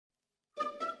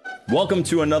Welcome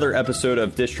to another episode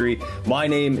of Distory. My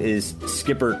name is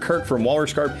Skipper Kirk from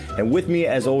Walrus Carp, and with me,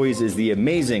 as always, is the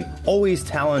amazing, always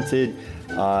talented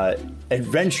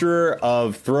adventurer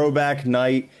of Throwback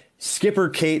Night, Skipper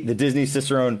Kate, the Disney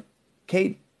Cicerone.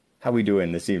 Kate, how we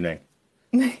doing this evening?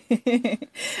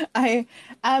 I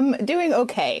am doing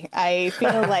okay. I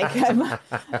feel like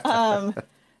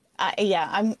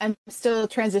I'm still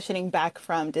transitioning back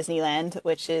from Disneyland,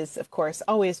 which is, of course,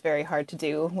 always very hard to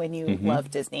do when you love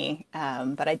Disney.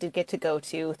 But I did get to go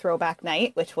to Throwback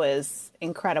Night, which was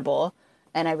incredible.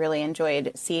 And I really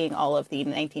enjoyed seeing all of the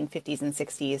 1950s and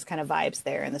 60s kind of vibes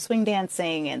there, and the swing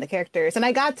dancing and the characters. And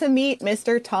I got to meet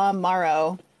Mr. Tom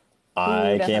Morrow.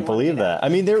 I can't believe that. I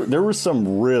mean, there were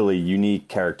some really unique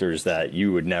characters that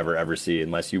you would never, ever see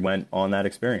unless you went on that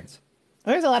experience.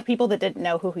 There's a lot of people that didn't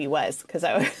know who he was, because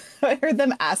I heard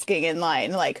them asking in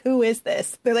line, like, who is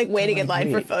this? They're like waiting in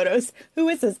line for photos. Who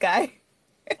is this guy?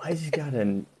 Why has he got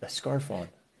a scarf on?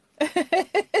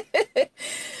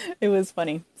 It was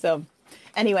funny. So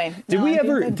anyway. Did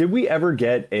we ever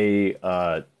get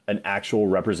an actual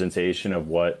representation of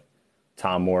what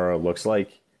Tom Morrow looks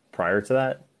like prior to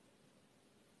that?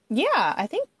 Yeah, I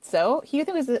think so.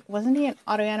 Wasn't he an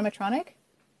auto-animatronic?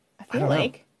 I feel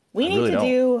like. We need to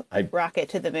do Rocket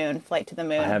to the Moon, Flight to the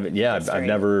Moon. I haven't. Yeah, I've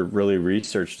never really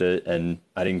researched it, and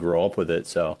I didn't grow up with it,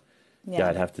 so yeah,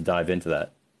 I'd have to dive into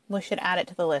that. We should add it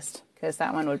to the list, because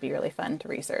that one would be really fun to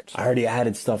research. I already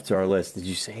added stuff to our list. Did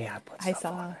you say I put stuff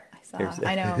on there? I saw.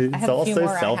 I know. It's I have a few also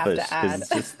more selfish, I have to add. because it's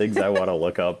just things I want to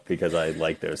look up because I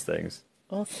like those things.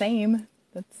 Well, same.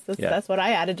 That's what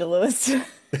I added to the list.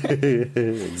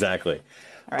 Exactly.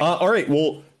 All right.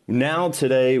 Well, now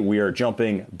today we are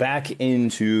jumping back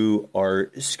into our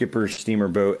Skipper steamer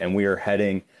boat, and we are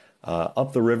heading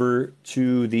up the river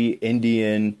to the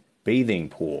Indian bathing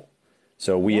pool.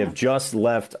 So we have just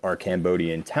left our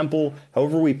Cambodian temple.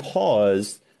 However, we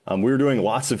paused. We were doing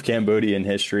lots of Cambodian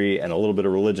history and a little bit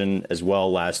of religion as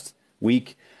well last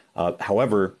week.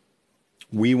 However,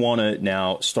 we want to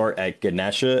now start at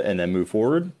Ganesha and then move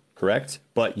forward, correct?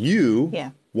 But you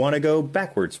want to go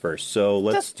backwards first. So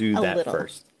let's do that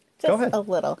first. Go ahead. A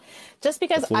little. Just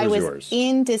because I was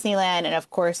in Disneyland, and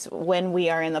of course, when we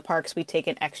are in the parks, we take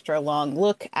an extra long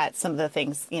look at some of the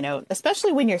things,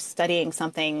 especially when you're studying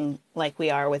something like we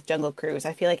are with Jungle Cruise.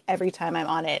 I feel like every time I'm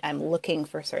on it, I'm looking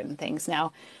for certain things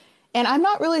now. And I'm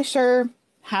not really sure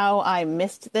how I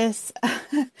missed this,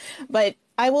 but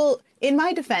I will, in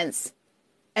my defense,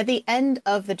 at the end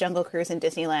of the Jungle Cruise in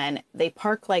Disneyland, they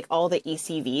park like all the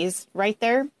ECVs right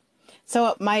there.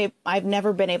 So I've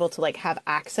never been able to have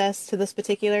access to this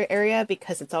particular area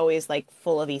because it's always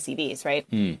full of ECVs, right?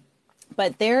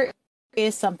 But there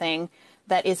is something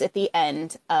that is at the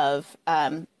end of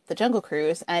the Jungle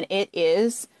Cruise, and it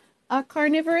is a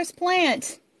carnivorous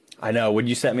plant. I know. When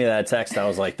you sent me that text, I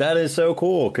was like, that is so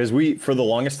cool. Because for the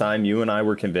longest time, you and I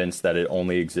were convinced that it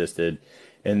only existed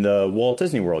in the Walt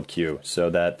Disney World queue. So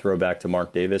that throwback to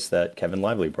Mark Davis that Kevin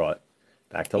Lively brought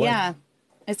back to life. Yeah.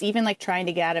 It's even trying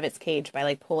to get out of its cage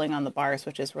by pulling on the bars,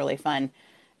 which is really fun.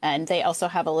 And they also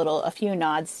have a few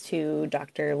nods to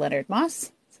Dr. Leonard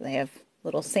Moss. So they have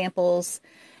little samples,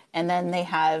 and then they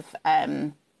have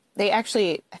they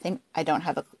actually, I don't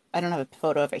have a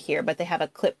photo of it here, but they have a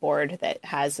clipboard that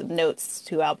has notes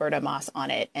to Alberta Moss on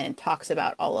it, and it talks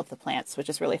about all of the plants, which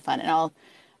is really fun. And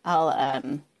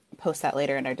I'll post that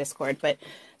later in our Discord. But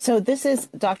so this is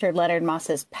Dr. Leonard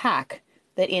Moss's pack.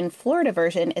 That in Florida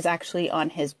version is actually on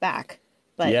his back,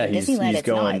 but in Disneyland it's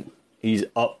not. He's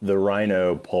up the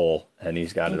rhino pole and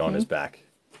he's got it on his back.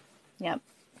 Yep,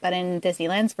 but in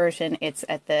Disneyland's version, it's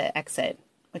at the exit,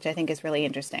 which I think is really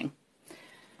interesting.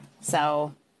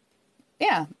 So,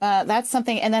 yeah, that's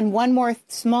something. And then one more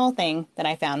small thing that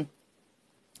I found.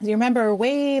 You remember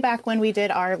way back when we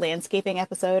did our landscaping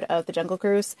episode of the Jungle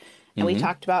Cruise, and we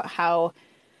talked about how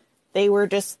they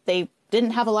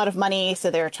didn't have a lot of money,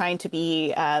 so they were trying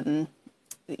to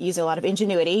use a lot of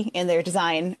ingenuity in their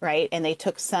design, right? And they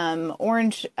took some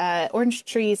orange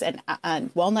trees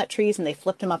and walnut trees, and they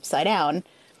flipped them upside down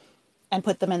and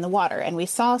put them in the water. And we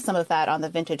saw some of that on the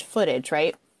vintage footage,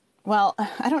 right? Well,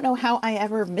 I don't know how I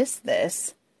ever missed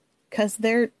this, because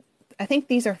I think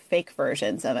these are fake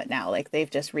versions of it now. They've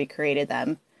just recreated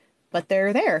them, but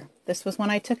they're there. This was one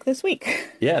I took this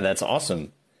week. Yeah, that's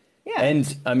awesome. Yeah.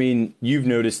 And I mean, you've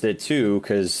noticed it too,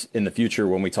 because in the future,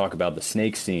 when we talk about the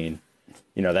snake scene,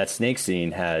 that snake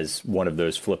scene has one of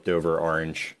those flipped over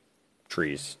orange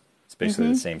trees. It's basically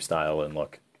the same style and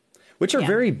look, which are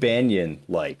very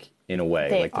Banyan-like in a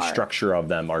way. The structure of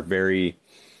them are very,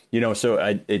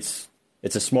 so it's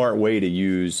a smart way to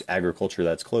use agriculture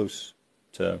that's close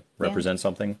to represent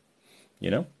something.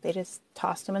 you know? They just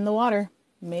tossed them in the water,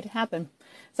 made it happen.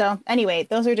 So anyway,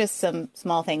 those are just some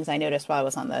small things I noticed while I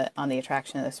was on the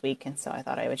attraction this week, and so I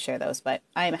thought I would share those. But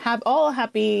I'm all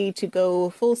happy to go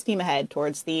full steam ahead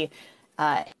towards the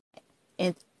uh,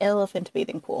 elephant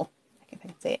bathing pool. I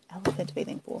can say it, elephant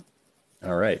bathing pool.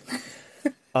 All right.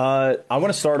 I want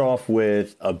to start off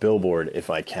with a billboard if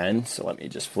I can. So let me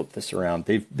just flip this around.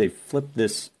 They've flipped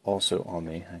this also on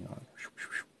me. Hang on.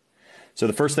 So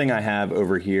the first thing I have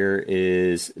over here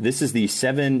is this is the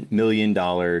 $7 million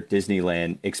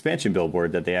Disneyland expansion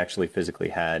billboard that they actually physically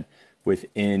had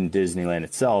within Disneyland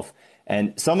itself.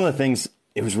 And some of the things,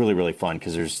 it was really, really fun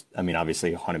because there's, I mean,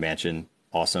 obviously Haunted Mansion,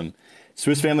 awesome.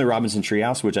 Swiss Family Robinson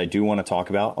Treehouse, which I do want to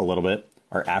talk about a little bit.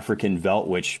 Our African Veldt,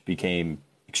 which became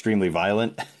extremely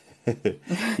violent.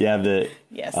 You have the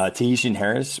yes. Tahitian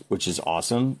Harris, which is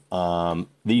awesome.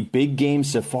 The Big Game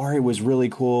Safari was really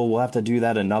cool. We'll have to do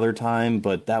that another time,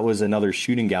 but that was another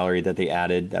shooting gallery that they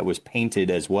added that was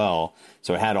painted as well.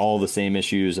 So it had all the same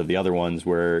issues of the other ones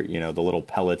where, you know, the little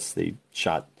pellets, they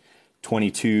shot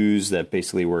 22s that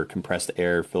basically were compressed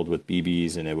air filled with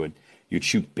BBs, and you'd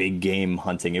shoot big game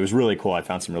hunting. It was really cool. I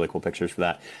found some really cool pictures for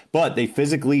that. But they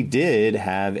physically did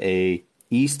have a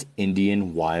East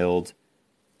Indian wild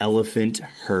elephant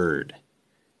herd.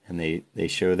 And they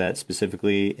show that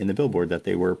specifically in the billboard that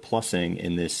they were plussing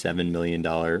in this $7 million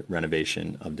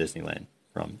renovation of Disneyland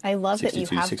from I love that you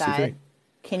have that.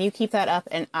 Can you keep that up?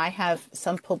 And I have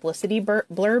some publicity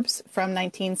blurbs from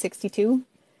 1962.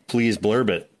 Please blurb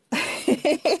it.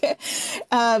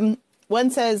 One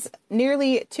says,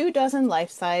 nearly 24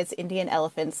 life-size Indian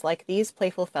elephants like these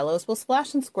playful fellows will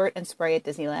splash and squirt and spray at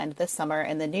Disneyland this summer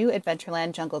in the new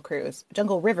Adventureland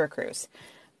Jungle River Cruise.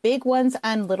 Big ones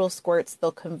and little squirts,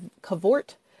 they'll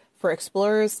cavort for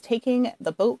explorers taking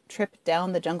the boat trip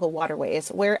down the jungle waterways,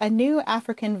 where a new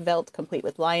African veldt complete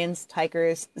with lions,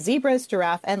 tigers, zebras,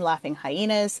 giraffe, and laughing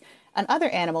hyenas, and other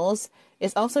animals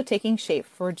is also taking shape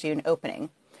for June opening.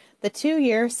 The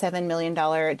 2-year, $7 million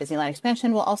Disneyland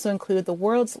expansion will also include the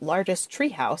world's largest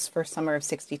treehouse for summer of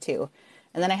 62.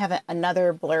 And then I have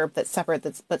another blurb that's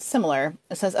separate but similar.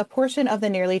 It says, a portion of the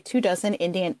nearly 24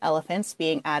 Indian elephants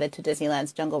being added to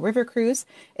Disneyland's Jungle River Cruise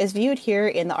is viewed here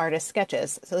in the artist's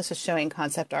sketches. So this is showing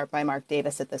concept art by Mark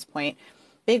Davis at this point.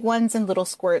 Big ones and little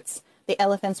squirts. The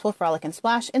elephants will frolic and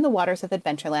splash in the waters of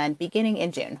Adventureland beginning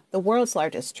in June. The world's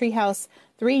largest treehouse,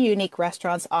 3 unique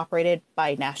restaurants operated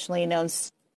by nationally known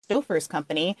Stouffer's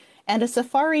Company, and a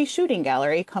safari shooting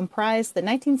gallery comprise the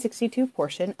 1962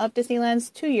 portion of Disneyland's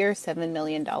 2-year, $7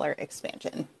 million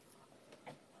expansion.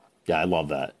 Yeah, I love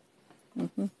that.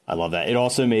 Mm-hmm. I love that. It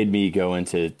also made me go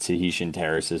into Tahitian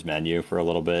Terrace's menu for a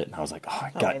little bit, and I was like,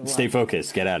 stay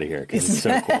focused, get out of here, because it's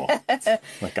so cool.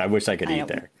 Like, I wish I could eat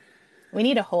there. We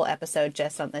need a whole episode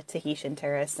just on the Tahitian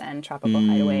Terrace and Tropical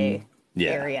Hideaway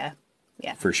area.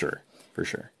 Yeah. For sure.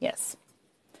 Yes.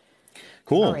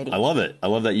 Cool. Alrighty. I love it. I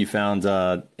love that you found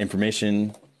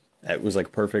information that was like a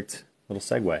perfect little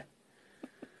segue.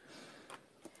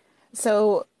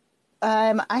 So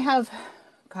I have,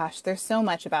 there's so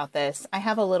much about this. I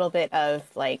have a little bit of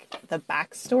like the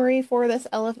backstory for this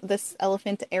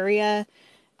elephant area.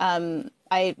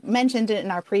 I mentioned it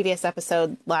in our previous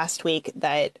episode last week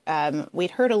that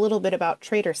we'd heard a little bit about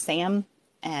Trader Sam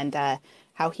and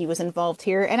how he was involved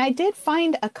here. And I did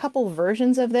find a couple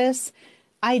versions of this.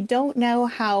 I don't know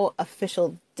how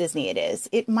official Disney it is.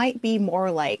 It might be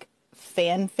more like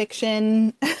fan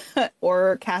fiction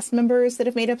or cast members that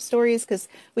have made up stories, because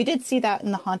we did see that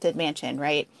in the Haunted Mansion,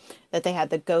 right? That they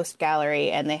had the ghost gallery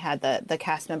and they had the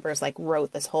cast members like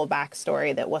wrote this whole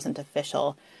backstory that wasn't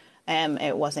official.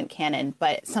 It wasn't canon,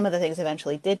 but some of the things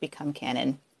eventually did become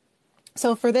canon.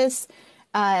 So for this,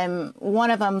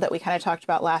 one of them that we kind of talked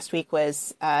about last week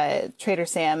was Trader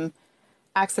Sam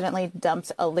accidentally dumped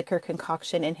a liquor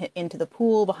concoction into the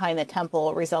pool behind the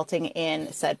temple, resulting in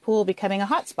said pool becoming a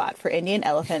hotspot for Indian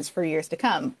elephants for years to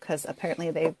come, because apparently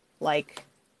they like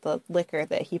the liquor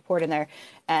that he poured in there.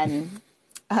 And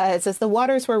it says the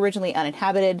waters were originally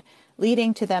uninhabited,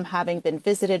 leading to them having been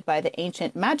visited by the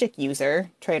ancient magic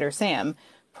user, Trader Sam,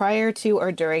 prior to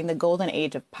or during the golden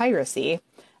age of piracy.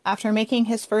 After making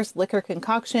his first liquor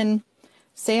concoction,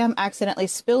 Sam accidentally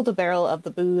spilled a barrel of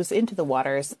the booze into the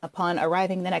waters. Upon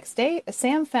arriving the next day,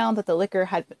 Sam found that the liquor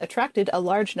had attracted a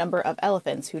large number of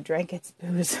elephants who drank its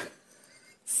booze.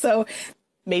 So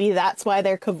maybe that's why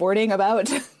they're cavorting about,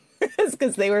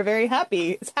 because they were very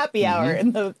happy. It's happy hour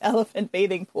in the elephant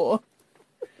bathing pool.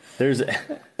 There's an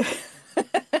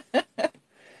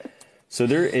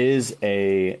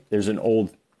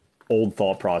old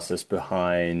thought process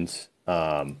behind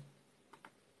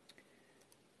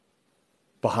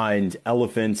behind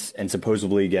elephants and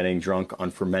supposedly getting drunk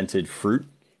on fermented fruit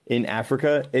in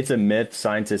Africa. It's a myth.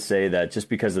 Scientists say that just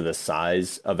because of the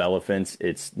size of elephants,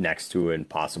 it's next to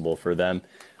impossible for them.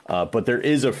 But there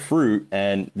is a fruit,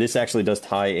 and this actually does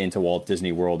tie into Walt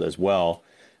Disney World as well.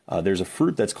 There's a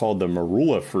fruit that's called the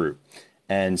marula fruit.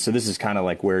 And so this is kind of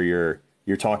like where you're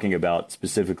talking about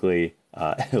specifically,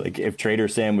 like if Trader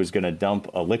Sam was going to dump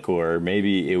a liqueur,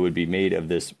 maybe it would be made of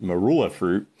this marula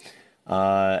fruit.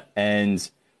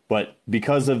 But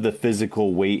because of the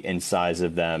physical weight and size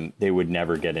of them, they would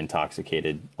never get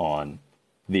intoxicated on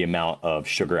the amount of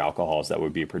sugar alcohols that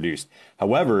would be produced.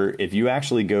 However, if you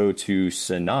actually go to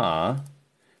Sanaa,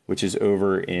 which is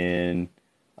over in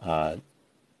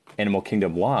Animal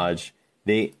Kingdom Lodge,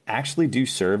 they actually do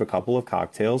serve a couple of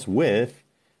cocktails with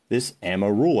this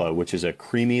amarula, which is a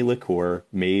creamy liqueur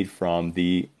made from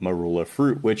the marula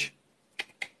fruit, which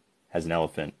has an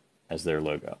elephant as their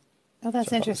logo. Oh,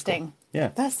 that's interesting. Cool.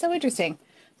 Yeah. That's so interesting.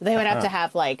 So they would have to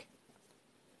have like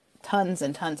tons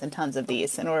and tons and tons of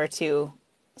these in order to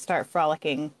start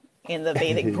frolicking in the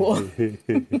bathing pool.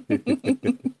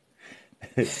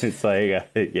 It's like,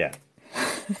 yeah.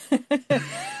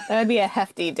 That would be a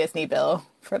hefty Disney bill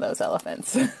for those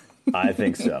elephants. I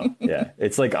think so. Yeah.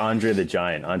 It's like Andre the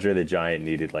Giant. Andre the Giant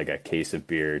needed like a case of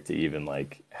beer to even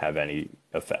like have any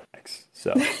effects.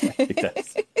 So I think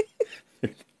that's,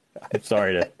 I'm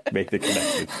sorry to make the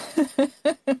connection.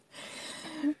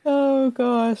 Oh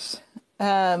gosh.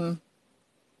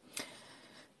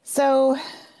 So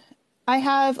I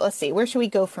have, let's see, where should we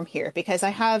go from here? Because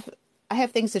I have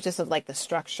things that just of like the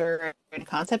structure and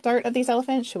concept art of these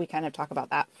elephants. Should we kind of talk about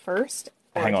that first?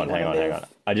 Hang on.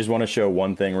 I just want to show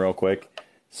one thing real quick.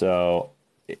 So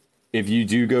if you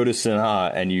do go to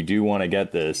Sanaa and you do want to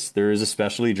get this, there is a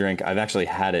specialty drink. I've actually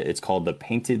had it. It's called the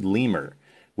Painted Lemur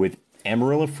with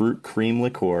amarilla fruit cream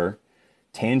liqueur,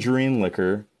 tangerine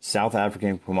liquor, South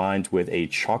African combined with a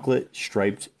chocolate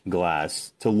striped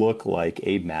glass to look like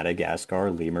a Madagascar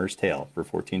lemur's tail for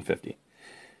 $14.50.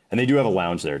 And they do have a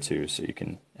lounge there too, so you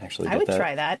can actually get that. I would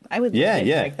try that. I would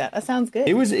drink that. That sounds good.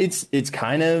 It's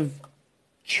kind of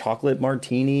chocolate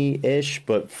martini-ish,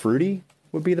 but fruity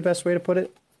would be the best way to put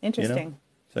it. Interesting. You know?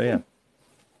 So yeah.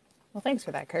 Well, thanks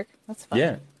for that, Kirk. That's fun.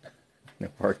 Yeah. No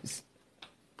worries.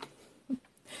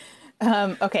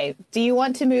 Okay. Do you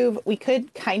want to move? We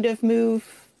could kind of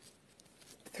move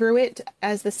through it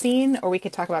as the scene, or we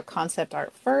could talk about concept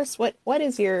art first. What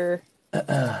is your...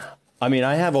 I mean,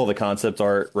 I have all the concept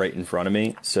art right in front of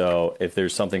me. So if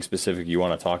there's something specific you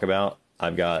want to talk about,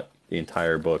 I've got the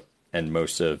entire book and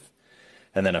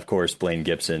and then of course, Blaine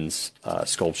Gibson's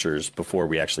sculptures before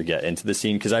we actually get into the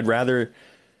scene. Because I'd rather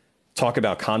talk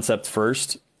about concept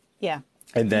first. Yeah.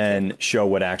 And then show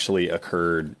what actually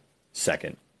occurred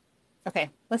second. Okay,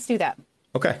 let's do that.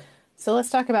 Okay. So let's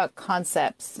talk about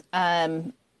concepts.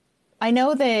 I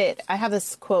know that I have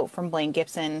this quote from Blaine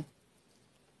Gibson.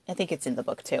 I think it's in the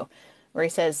book too, where he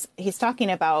says he's talking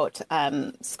about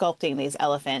sculpting these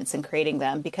elephants and creating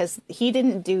them because he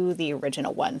didn't do the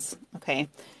original ones. Okay.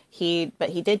 But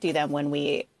he did do them when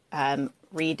we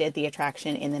redid the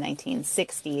attraction in the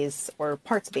 1960s, or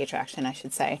parts of the attraction, I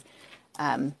should say.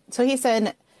 So he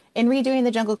said, in redoing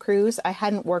the Jungle Cruise, I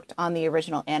hadn't worked on the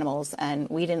original animals, and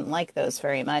we didn't like those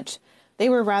very much. They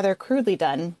were rather crudely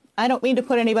done. I don't mean to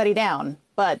put anybody down,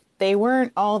 but they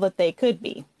weren't all that they could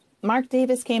be. Mark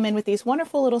Davis came in with these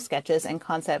wonderful little sketches and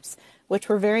concepts, which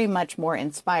were very much more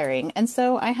inspiring, and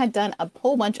so I had done a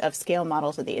whole bunch of scale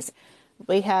models of these.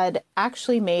 We had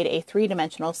actually made a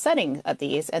three-dimensional setting of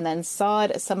these and then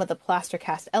sawed some of the plaster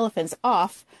cast elephants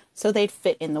off so they'd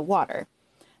fit in the water.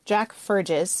 Jack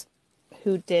Fergus,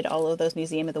 who did all of those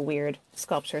Museum of the Weird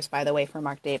sculptures, by the way, for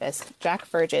Mark Davis, Jack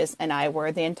Fergus and I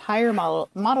were the entire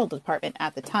model department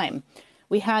at the time.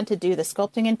 We had to do the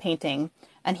sculpting and painting,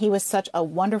 and he was such a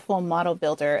wonderful model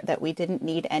builder that we didn't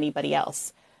need anybody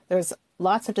else. There's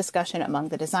lots of discussion among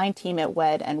the design team at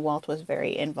WED, and Walt was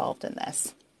very involved in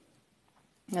this.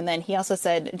 And then he also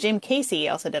said, Jim Casey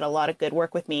also did a lot of good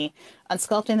work with me on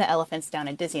sculpting the elephants down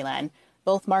in Disneyland.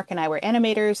 Both Mark and I were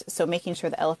animators, so making sure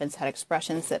the elephants had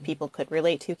expressions that people could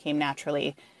relate to came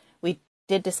naturally. We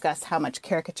did discuss how much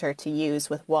caricature to use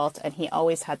with Walt, and he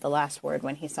always had the last word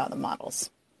when he saw the models.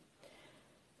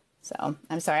 So,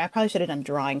 I'm sorry, I probably should have done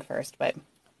drawing first, but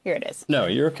here it is. No,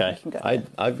 you're okay.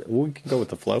 We can go with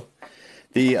the flow.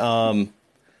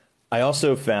 I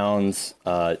also found,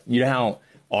 you know how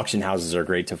auction houses are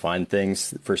great to find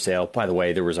things for sale. By the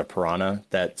way, there was a piranha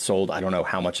that sold. I don't know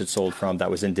how much it sold from. That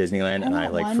was in Disneyland, and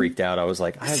I freaked out. I was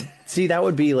like, see, that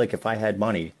would be like if I had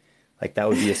money, like that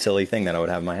would be a silly thing that I would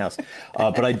have in my house.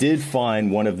 But I did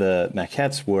find one of the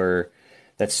maquettes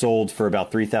that sold for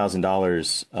about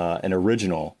 $3,000, an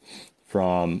original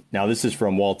from, now this is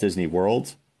from Walt Disney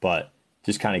World, but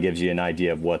just kind of gives you an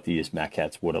idea of what these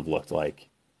maquettes would have looked like,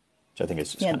 which I think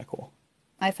is just kind of cool.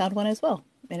 I found one as well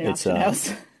in an auction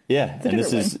house. Yeah, and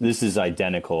this is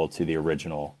identical to the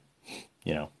original,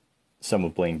 you know, some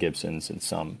of Blaine Gibson's and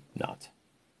some not.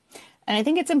 And I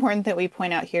think it's important that we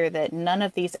point out here that none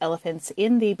of these elephants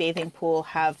in the bathing pool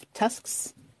have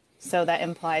tusks. So that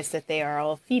implies that they are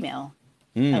all female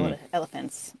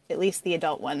elephants, at least the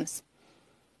adult ones,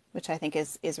 which I think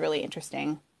is really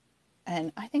interesting.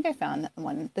 And I think I found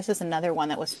one. This is another one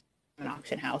that was from an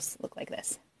auction house. Look like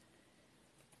this.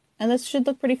 And this should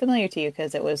look pretty familiar to you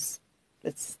because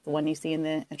it's the one you see in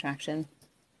the attraction.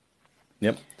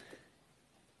 Yep.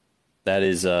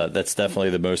 That's definitely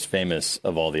the most famous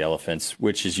of all the elephants,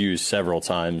 which is used several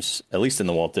times, at least in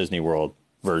the Walt Disney World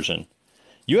version.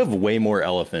 You have way more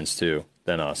elephants, too,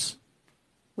 than us.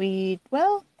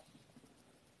 Well,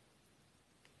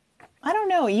 I don't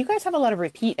know. You guys have a lot of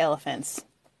repeat elephants.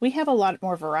 We have a lot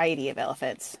more variety of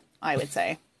elephants, I would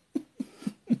say.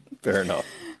 Fair enough.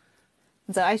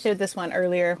 So I showed this one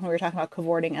earlier when we were talking about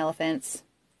cavorting elephants.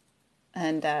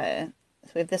 And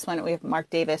so we have this one. We have Mark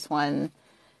Davis one.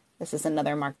 This is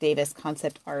another Mark Davis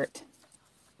concept art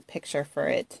picture for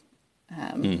it.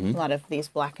 A lot of these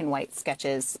black and white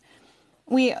sketches.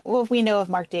 What we know of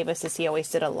Mark Davis is he always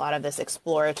did a lot of this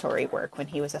exploratory work when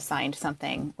he was assigned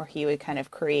something, where he would kind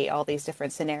of create all these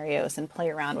different scenarios and play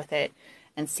around with it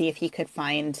and see if he could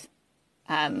find,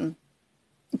 to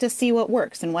see what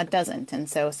works and what doesn't. And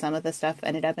so some of the stuff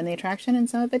ended up in the attraction and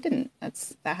some of it didn't.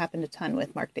 That happened a ton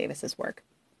with Mark Davis's work.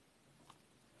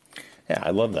 Yeah,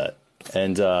 I love that.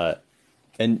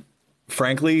 And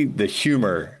frankly, the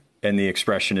humor and the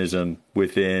expressionism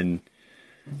within,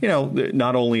 you know,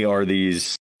 not only are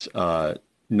these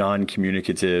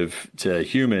non-communicative to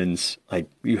humans, like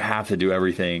you have to do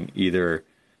everything either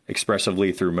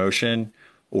expressively through motion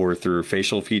or through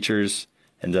facial features.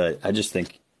 And I just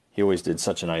think he always did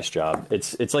such a nice job.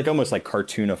 It's like almost like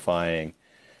cartoonifying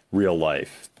real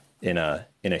life in a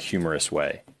humorous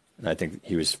way. And I think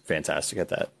he was fantastic at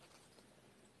that.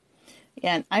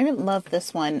 Yeah, and I love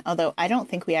this one, although I don't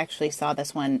think we actually saw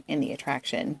this one in the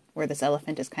attraction, where this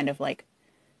elephant is kind of like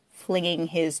flinging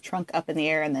his trunk up in the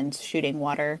air and then shooting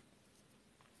water.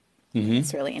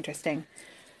 It's really interesting.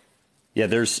 Yeah,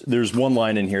 there's one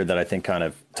line in here that I think kind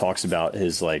of talks about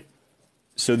his, like,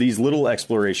 so these little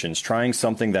explorations, trying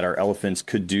something that our elephants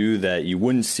could do that you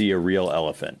wouldn't see a real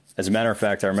elephant. As a matter of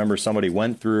fact, I remember somebody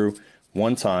went through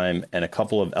one time and a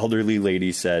couple of elderly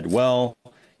ladies said, well,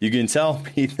 you can tell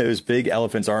me those big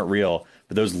elephants aren't real,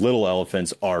 but those little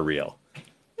elephants are real.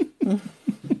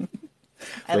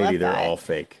 Lady, they're all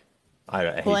fake.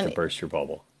 I hate to burst your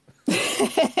bubble.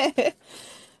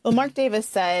 Well, Mark Davis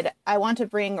said, I want to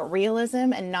bring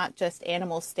realism and not just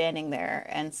animals standing there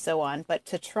and so on, but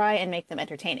to try and make them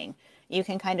entertaining. You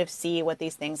can kind of see what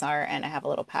these things are, and I have a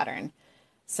little pattern.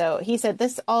 So he said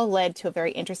this all led to a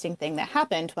very interesting thing that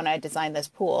happened when I designed this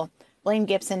pool. Blaine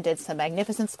Gibson did some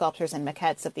magnificent sculptures and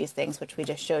maquettes of these things, which we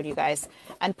just showed you guys,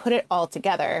 and put it all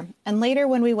together. And later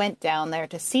when we went down there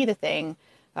to see the thing,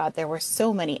 there were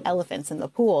so many elephants in the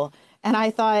pool. And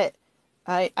I thought,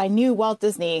 I knew Walt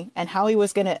Disney and how he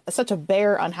was such a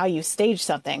bear on how you stage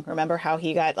something. Remember how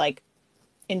he got like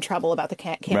in trouble about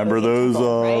the Remember those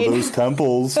temple, right? those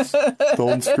temples?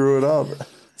 Don't screw it up.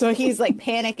 So he's like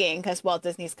panicking because Walt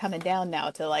Disney's coming down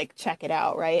now to like check it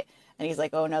out, right? And he's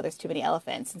like, oh no, there's too many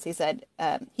elephants. And so he said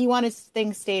he wanted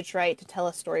things staged right to tell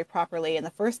a story properly. And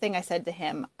the first thing I said to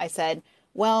him, I said,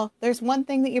 well, there's one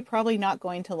thing that you're probably not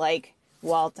going to like,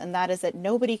 Walt, and that is that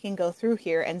nobody can go through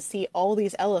here and see all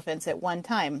these elephants at one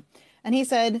time. And he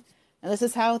said, and this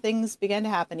is how things began to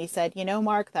happen. He said, you know,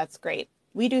 Mark, that's great.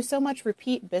 We do so much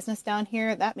repeat business down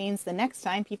here. That means the next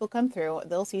time people come through,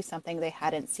 they'll see something they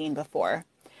hadn't seen before.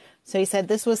 So he said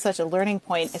this was such a learning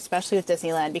point, especially with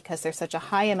Disneyland, because there's such a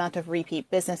high amount of repeat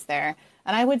business there.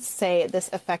 And I would say this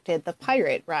affected the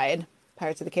pirate ride,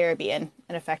 Pirates of the Caribbean,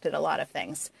 and affected a lot of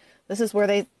things. This is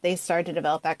where they started to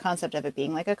develop that concept of it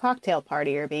being like a cocktail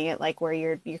party, or being it like where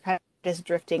you're kind of just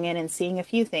drifting in and seeing a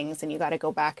few things and you got to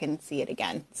go back and see it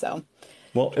again. So,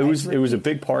 well, it was a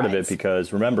big part of it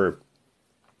because remember,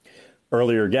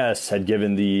 earlier guests had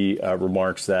given the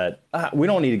remarks that we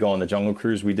don't need to go on the Jungle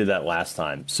Cruise. We did that last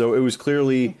time. So it was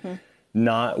clearly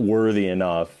not worthy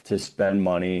enough to spend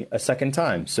money a second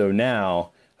time. So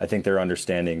now I think they're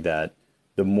understanding that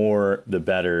the more, the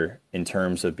better in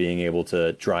terms of being able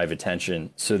to drive attention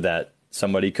so that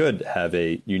somebody could have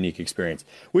a unique experience,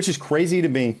 which is crazy to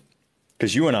me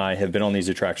because you and I have been on these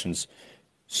attractions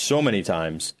so many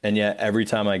times, and yet every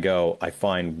time I go, I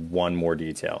find one more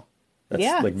detail. That's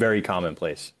Yeah. like very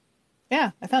commonplace.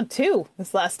 Yeah, I found two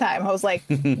this last time. I was like,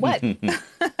 what?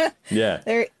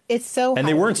 Yeah. It's so And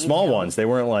they highly weren't small detailed. ones. They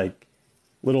weren't like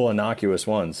little innocuous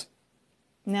ones.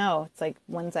 No, it's like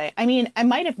ones I mean, I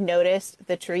might have noticed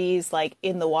the trees like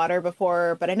in the water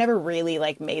before, but I never really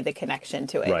like made the connection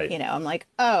to it. Right. You know, I'm like,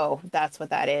 oh, that's what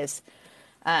that is.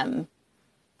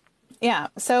 Yeah.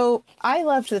 So I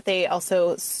loved that they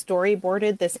also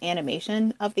storyboarded this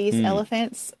animation of these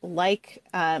elephants like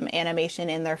animation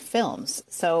in their films.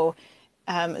 So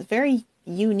very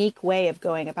unique way of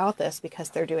going about this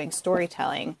because they're doing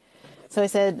storytelling. So I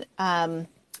said,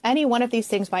 any one of these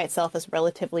things by itself is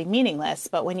relatively meaningless,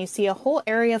 but when you see a whole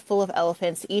area full of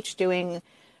elephants, each doing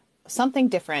something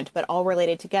different, but all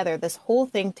related together, this whole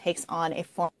thing takes on a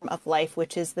form of life,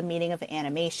 which is the meaning of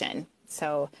animation.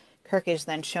 So Kirk is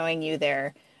then showing you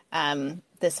there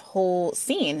this whole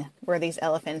scene where these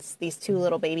elephants, these two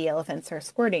little baby elephants, are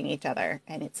squirting each other,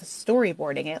 and it's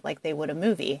storyboarding it like they would a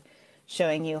movie,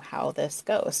 showing you how this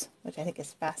goes, which I think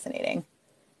is fascinating.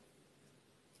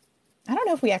 I don't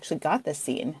know if we actually got this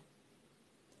scene.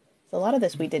 So a lot of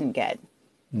this we didn't get.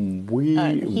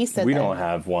 He said We that. don't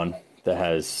have one that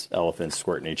has elephants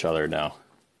squirting each other now.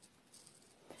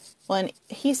 Well, and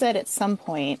he said at some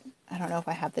point, I don't know if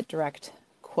I have the direct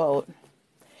quote,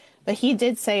 but he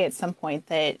did say at some point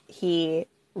that he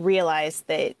realized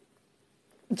that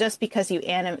just because you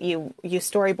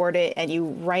storyboard it and you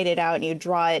write it out and you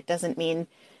draw it doesn't mean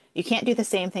you can't do the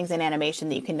same things in animation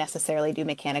that you can necessarily do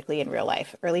mechanically in real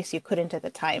life, or at least you couldn't at the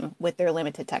time with their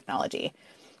limited technology.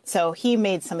 So he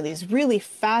made some of these really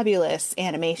fabulous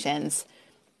animations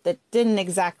that didn't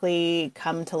exactly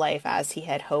come to life as he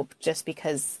had hoped just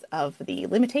because of the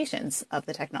limitations of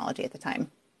the technology at the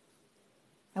time.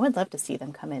 I would love to see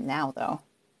them come in now, though,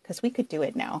 because we could do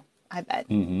it now, I bet.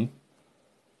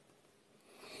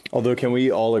 Although, can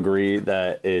we all agree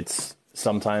that it's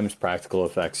sometimes practical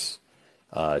effects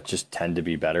just tend to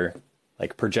be better?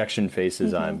 Like projection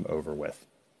faces, I'm over with.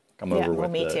 I'm over with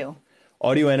me too.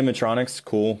 Audio animatronics,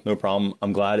 cool, no problem.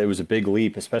 I'm glad it was a big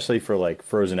leap, especially for like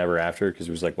Frozen Ever After, because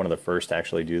it was like one of the first to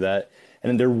actually do that.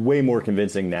 And they're way more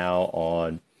convincing now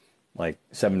on like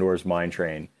Seven Dwarfs Mine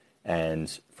Train. And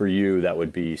for you, that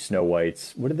would be Snow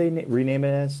White's. What did they rename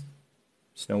it as?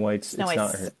 Snow White's. Snow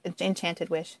White's Enchanted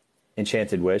Wish.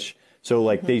 Enchanted Wish. So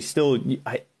like they still,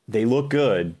 they look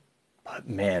good, but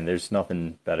man, there's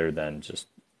nothing better than just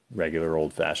regular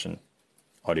old fashioned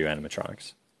audio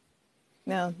animatronics.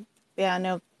 No, yeah,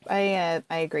 no, I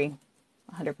agree,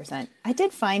 100%. I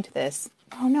did find this.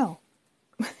 Oh no,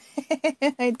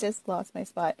 I just lost my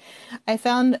spot. I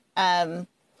found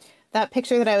that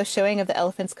picture that I was showing of the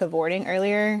elephants cavorting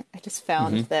earlier. I just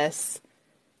found this.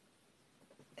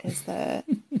 It's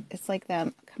like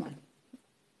them. Come on,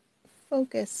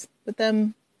 focus with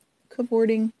them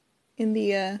cavorting in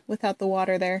the without the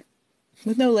water there,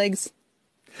 with no legs.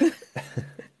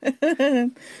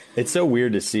 It's so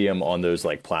weird to see them on those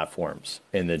like platforms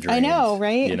in the dreams. I know,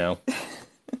 right? You know,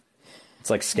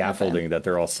 it's like scaffolding that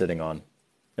they're all sitting on.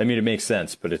 I mean, it makes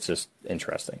sense, but it's just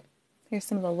interesting. Here's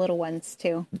some of the little ones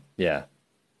too, Yeah.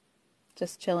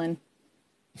 just chilling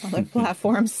on the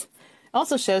platforms.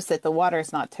 Also shows that the water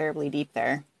is not terribly deep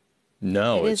there.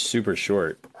 No, it's super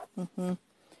short.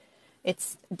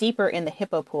 It's deeper in the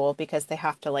hippo pool because they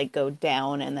have to like go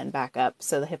down and then back up.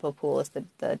 So the hippo pool is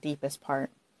the deepest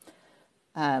part.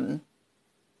 And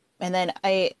then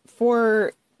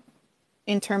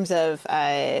in terms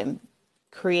of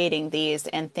creating these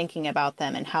and thinking about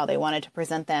them and how they wanted to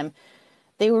present them,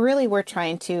 they were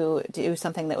trying to do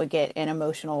something that would get an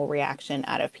emotional reaction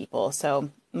out of people. So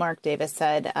Mark Davis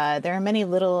said, there are many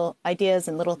little ideas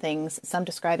and little things, some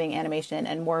describing animation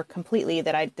and more completely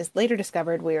that I later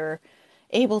discovered we were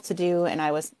able to do. And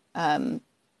I was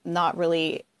not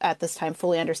really at this time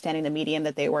fully understanding the medium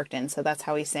that they worked in. So that's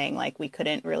how he's saying like we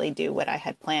couldn't really do what I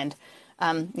had planned.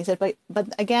 He said, but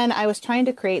again, I was trying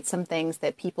to create some things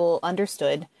that people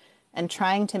understood and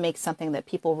trying to make something that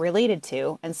people related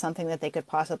to and something that they could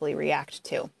possibly react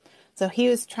to. So he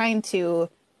was trying to,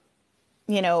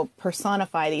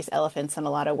 personify these elephants in a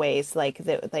lot of ways, they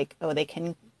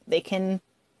can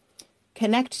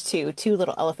connect to two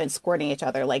little elephants squirting each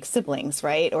other like siblings,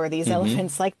 right? Or these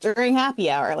elephants like during happy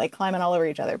hour, like climbing all over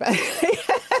each other. But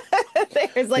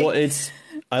there's like, well,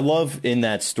 I love in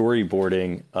that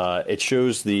storyboarding, it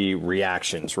shows the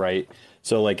reactions, right?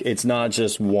 So like it's not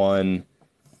just one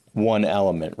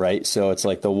element, right? So it's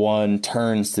like the one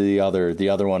turns to the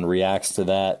other one reacts to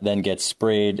that, then gets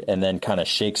sprayed and then kind of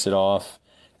shakes it off,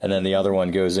 and then the other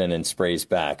one goes in and sprays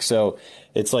back. So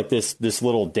it's like this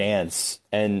little dance,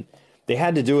 and they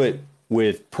had to do it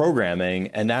with programming,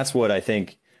 and that's what I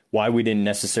think why we didn't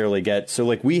necessarily get. So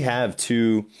like we have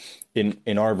two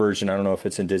in our version. I don't know if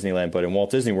it's in Disneyland, but in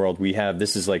Walt Disney World, we have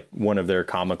this is like one of their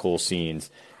comical scenes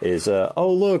is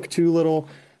oh look, two little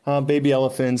baby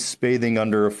elephants bathing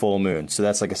under a full moon. So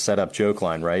that's like a setup joke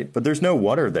line, right? But there's no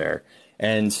water there.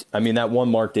 And I mean, that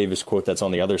one Mark Davis quote that's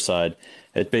on the other side,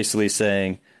 it's basically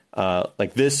saying,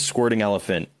 like this squirting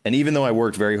elephant. And even though I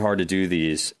worked very hard to do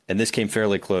these, and this came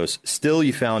fairly close, still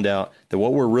you found out that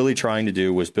what we're really trying to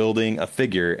do was building a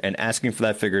figure and asking for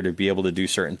that figure to be able to do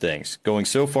certain things, going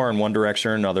so far in one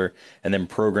direction or another, and then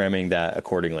programming that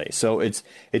accordingly. So it's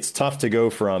tough to go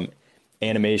from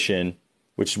animation,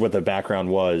 which is what the background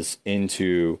was,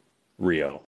 into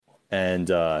Rio. And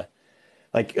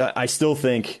like I still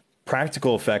think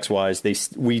practical effects wise,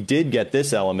 we did get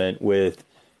this element with,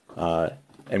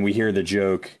 and we hear the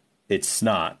joke, it's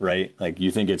snot, right? Like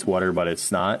you think it's water, but it's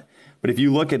snot. But if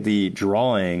you look at the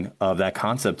drawing of that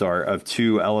concept art of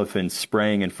two elephants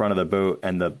spraying in front of the boat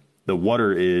and the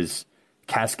water is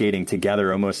cascading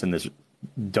together almost in this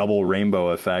double rainbow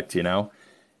effect, you know,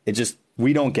 it just,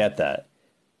 we don't get that.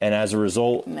 And as a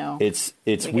result, no, it's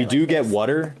we do get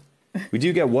water. We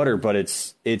do get water, but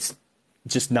it's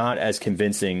just not as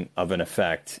convincing of an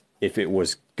effect if it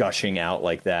was gushing out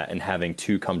like that and having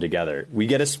two come together. We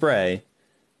get a spray,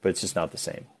 but it's just not the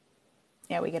same.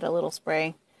 Yeah, we get a little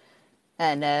spray.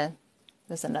 And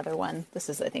there's another one. This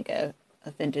is, I think, a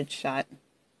vintage shot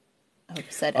of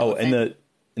said elephant. Oh,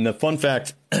 and the fun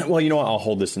fact, well, you know what? I'll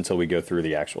hold this until we go through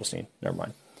the actual scene. Never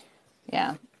mind.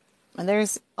 Yeah. And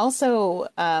there's also,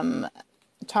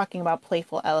 talking about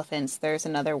playful elephants, there's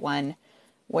another one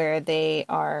where they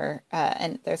are,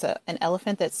 and there's an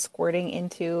elephant that's squirting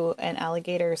into an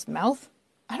alligator's mouth.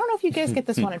 I don't know if you guys get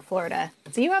this one in Florida.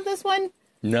 Do you have this one?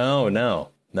 No,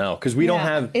 because we don't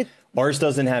have, ours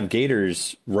doesn't have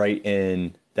gators right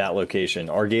in that location.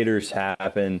 Our gators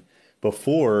happen right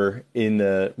before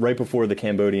the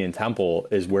Cambodian temple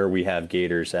is where we have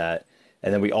gators at.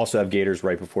 And then we also have gators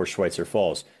right before Schweitzer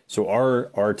Falls. So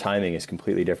our timing is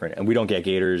completely different. And we don't get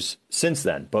gators since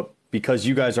then. But because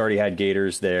you guys already had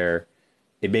gators there,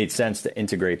 it made sense to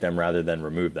integrate them rather than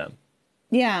remove them.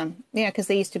 Yeah, because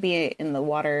they used to be in the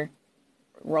water,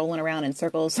 rolling around in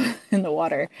circles in the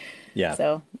water. Yeah.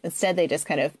 So instead, they just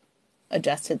kind of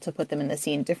adjusted to put them in the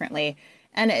scene differently.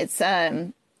 And it's,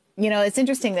 it's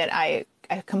interesting that I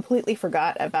completely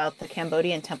forgot about the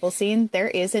Cambodian temple scene. There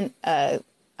isn't a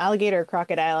alligator or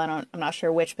crocodile, I'm not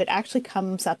sure which, but actually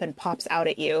comes up and pops out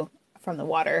at you from the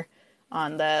water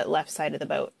on the left side of the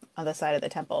boat, on the side of the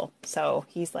temple. So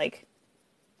he's like,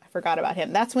 I forgot about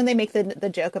him. That's when they make the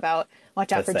joke about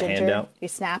watch out for Ginger. Handout? He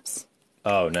snaps.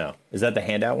 Oh no, is that the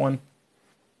handout one?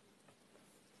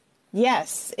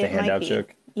 Yes, it might be.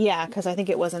 Joke? Yeah, because I think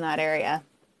it was in that area.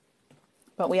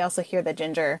 But we also hear the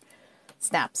Ginger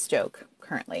snaps joke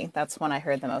currently. That's one I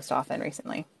heard the most often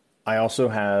recently. I also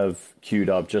have queued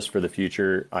up just for the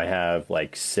future. I have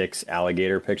like 6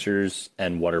 alligator pictures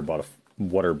and water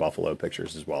buffalo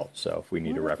pictures as well. So if we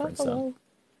need to reference them.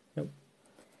 Yep.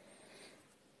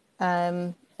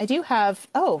 I do have,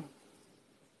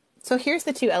 so here's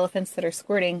the 2 elephants that are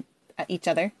squirting at each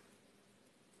other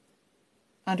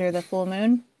under the full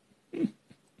moon.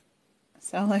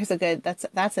 So there's that's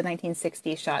a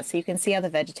 1960s shot. So you can see how the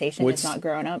vegetation is not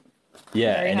grown up.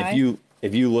 Yeah, and high.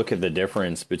 If you look at the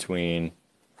difference between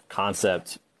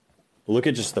concept, look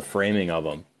at just the framing of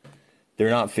them. They're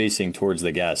not facing towards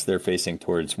the guests. They're facing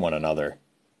towards one another.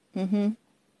 Mm-hmm.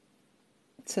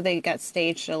 So they got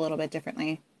staged a little bit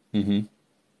differently. Mm-hmm.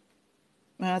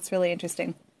 Well, that's really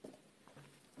interesting.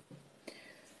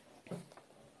 All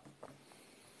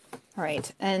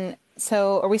right. And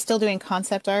so are we still doing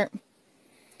concept art?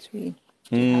 Should we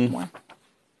have more?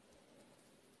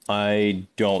 I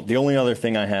don't. The only other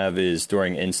thing I have is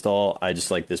during install, I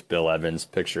just like this Bill Evans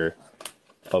picture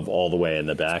of all the way in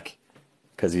the back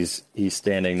because he's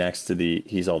standing next to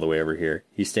he's all the way over here.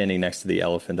 He's standing next to the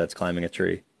elephant that's climbing a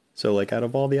tree. So like out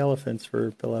of all the elephants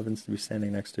for Bill Evans to be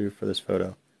standing next to for this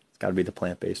photo, it's got to be the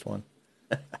plant-based one.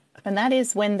 And that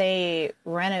is when they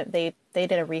they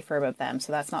did a refurb of them,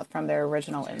 so that's not from their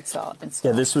original install.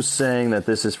 Yeah, this was saying that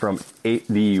this is from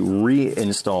the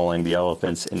reinstalling the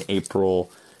elephants in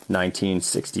April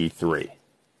 1963.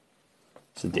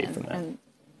 It's a date from that. And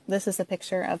this is a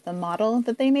picture of the model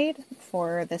that they made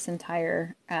for this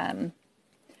entire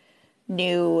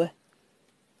new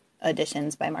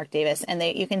additions by Mark Davis. And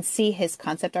you can see his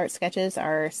concept art sketches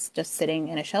are just sitting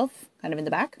in a shelf, kind of in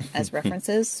the back, as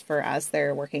references as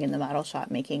they're working in the model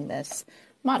shop making this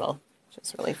model, which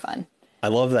is really fun. I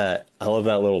love that. I love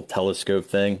that little telescope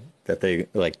thing that they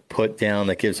like put down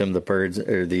that gives them the birds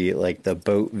or the like the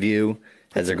boat view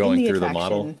as they're going through the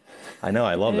model. I know,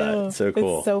 I love that. It's so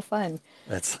cool. It's so fun.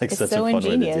 That's like It's such so a fun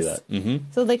ingenious. way to do that.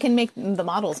 So they can make the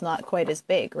models not quite as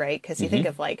big, right? Because you think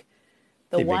of like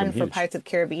the They make one them for huge. Pirates of the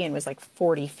Caribbean was like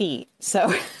 40 feet.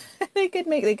 So they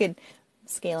could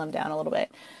scale them down a little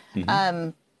bit.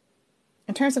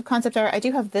 In terms of concept art, I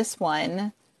do have this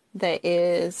one that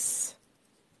is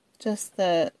just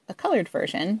a colored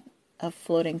version of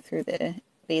floating through the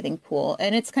bathing pool.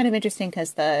 And it's kind of interesting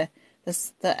because the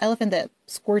elephant that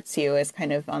squirts you is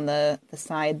kind of on the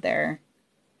side there.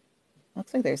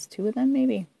 Looks like there's two of them,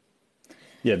 maybe.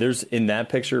 Yeah, there's in that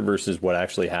picture versus what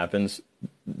actually happens,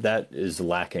 that is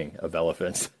lacking of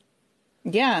elephants.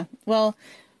 Yeah. Well,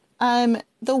 the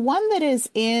one that is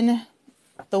in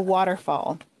the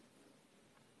waterfall,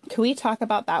 can we talk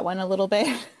about that one a little bit?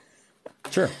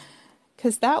 Sure.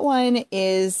 Because that one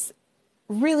is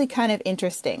really kind of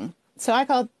interesting. So I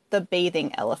call it the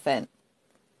bathing elephant.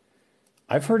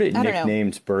 I've heard it I don't know.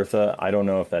 nicknamed Bertha. I don't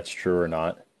know if that's true or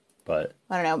not, but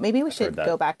I don't know. Maybe we heard should that.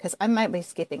 go back because I might be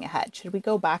skipping ahead. Should we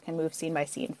go back and move scene by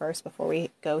scene first before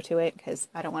we go to it? Because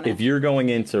I don't want to. if you're going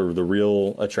into the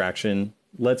real attraction,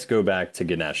 let's go back to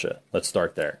Ganesha. Let's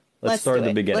start there. Let's start do at the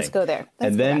it. beginning. Let's go there. Let's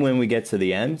and go then back. when we get to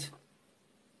the end,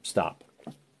 stop.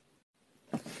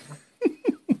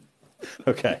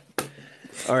 Okay.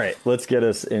 All right, let's get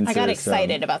us into I got some-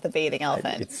 excited about the bathing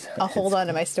elephant. I'll hold on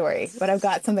to my story, but I've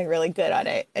got something really good on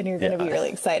it, and you're going to be Yeah. really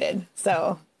excited.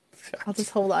 So I'll just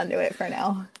hold on to it for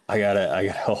now. I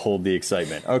gotta hold the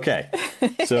excitement. Okay,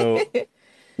 so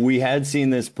we had seen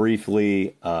this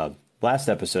briefly last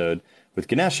episode with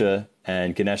Ganesha.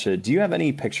 And Ganesha, do you have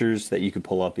any pictures that you could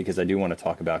pull up? Because I do want to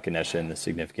talk about Ganesha and the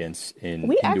significance in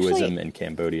We Hinduism actually- and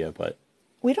Cambodia. But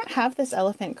We don't have this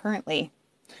elephant currently.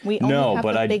 We only No, have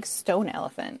but the I- big stone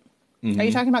elephant. Are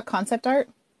you talking about concept art?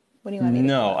 What do you want me to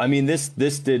no, pull up? I mean this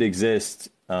did exist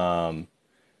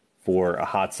for a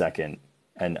hot second,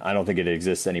 and I don't think it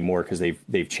exists anymore because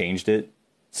they've changed it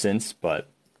since. But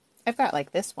I've got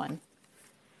like this one.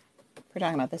 We're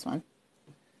talking about this one.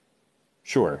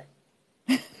 sure,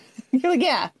 You're like,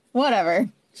 yeah, whatever.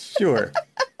 sure.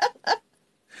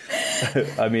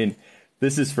 I mean,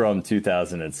 this is from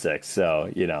 2006, so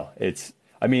it's.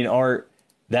 I mean,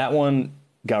 that one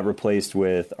got replaced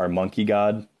with our monkey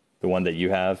god, the one that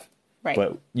you have. Right.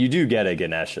 But you do get a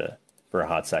Ganesha for a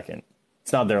hot second.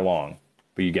 It's not there long,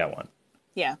 but you get one.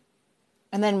 Yeah.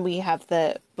 And then we do have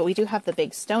the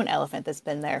big stone elephant that's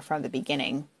been there from the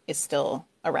beginning, is still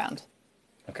around.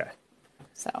 Okay.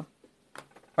 So.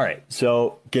 All right.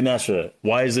 So Ganesha,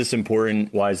 why is this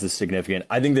important? Why is this significant?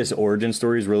 I think this origin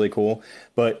story is really cool.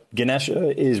 But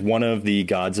Ganesha is one of the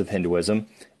gods of Hinduism.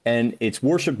 And it's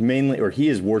worshipped mainly, or he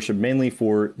is worshipped mainly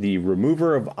for the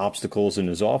remover of obstacles and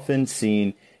is often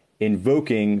seen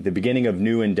invoking the beginning of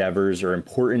new endeavors or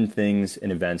important things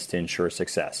and events to ensure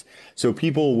success. So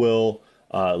people will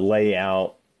lay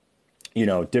out,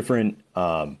 different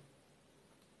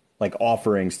like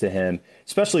offerings to him,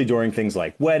 especially during things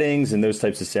like weddings and those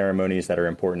types of ceremonies that are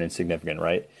important and significant,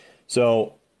 right?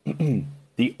 So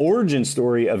the origin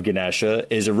story of Ganesha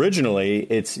is originally,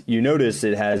 you notice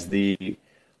it has the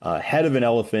head of an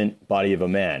elephant, body of a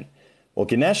man. Well,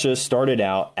 Ganesha started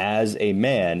out as a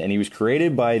man, and he was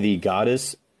created by the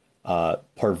goddess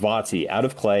Parvati out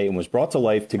of clay and was brought to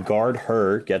life to guard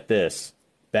her, get this,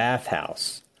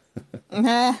 bathhouse.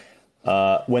 When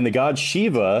the god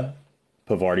Shiva,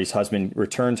 Parvati's husband,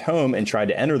 returned home and tried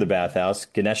to enter the bathhouse,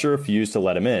 Ganesha refused to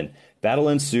let him in. Battle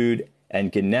ensued,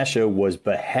 and Ganesha was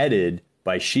beheaded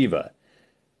by Shiva.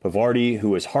 Parvati, who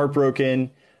was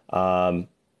heartbroken,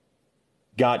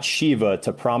 got Shiva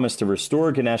to promise to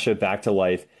restore Ganesha back to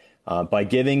life by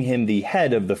giving him the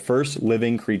head of the first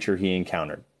living creature he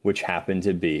encountered, which happened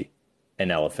to be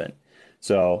an elephant.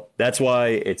 So that's why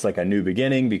it's like a new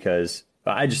beginning, because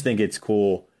I just think it's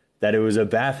cool that it was a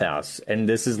bathhouse, and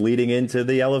this is leading into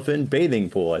the elephant bathing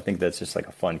pool. I think that's just like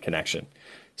a fun connection.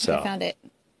 So I found it.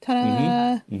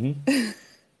 Ta-da!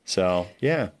 So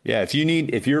yeah.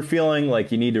 If you're feeling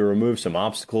like you need to remove some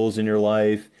obstacles in your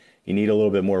life, you need a little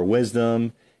bit more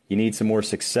wisdom, you need some more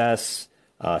success,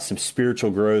 some spiritual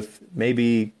growth,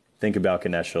 maybe think about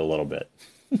Ganesha a little bit.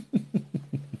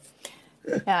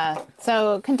 Yeah.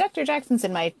 So Conductor Jackson's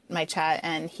in my chat,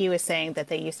 and he was saying that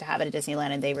they used to have it at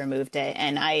Disneyland and they removed it.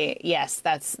 And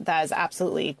that is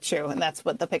absolutely true. And that's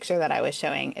what the picture that I was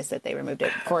showing is, that they removed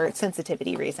it for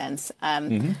sensitivity reasons.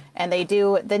 And they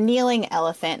do the kneeling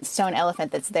elephant, stone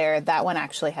elephant that's there. That one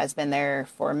actually has been there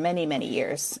for many, many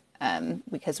years,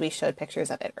 because we showed pictures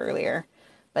of it earlier.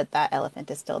 But that elephant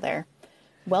is still there,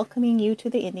 welcoming you to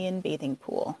the Indian bathing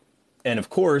pool. And of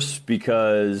course,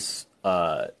 because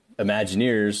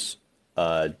Imagineers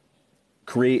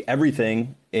create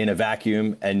everything in a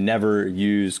vacuum and never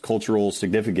use cultural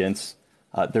significance,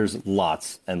 there's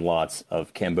lots and lots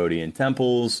of Cambodian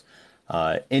temples,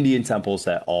 Indian temples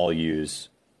that all use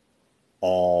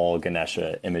all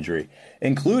Ganesha imagery,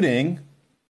 including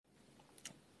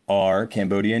our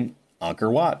Cambodian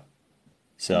Angkor Wat.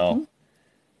 So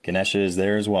Ganesha is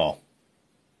there as well.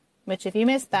 Which, if you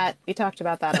missed that, we talked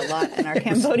about that a lot in our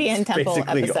Cambodian temple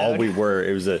basically episode. all we were.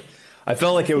 It was I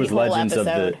felt like it was Legends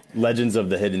episode. of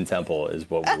the Hidden Temple is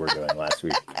what we were doing last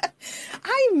week.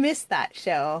 I missed that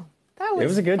show. That was, it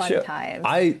was a good fun show. Times.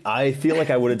 I feel like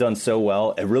I would have done so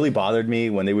well. It really bothered me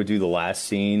when they would do the last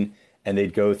scene and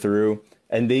they'd go through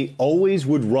and they always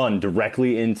would run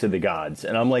directly into the gods.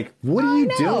 And I'm like, what are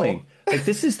you doing? Like,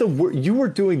 this is you were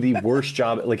doing the worst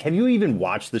job. Like, have you even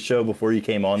watched the show before you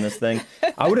came on this thing?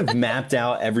 I would have mapped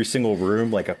out every single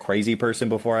room like a crazy person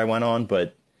before I went on,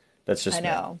 but that's just I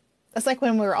know. That's like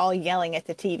when we were all yelling at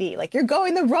the TV, like, you're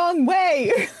going the wrong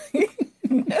way.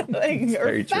 Like,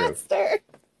 or faster.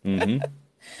 Mm-hmm.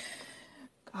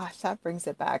 Gosh, that brings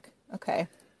it back. Okay.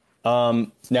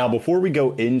 Now, before we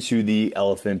go into the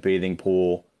elephant bathing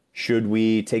pool, should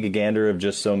we take a gander of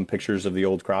just some pictures of the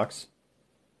old Crocs?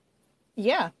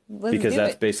 Yeah. Because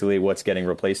that's basically what's getting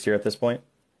replaced here at this point.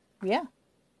 Yeah.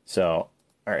 So,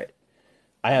 all right.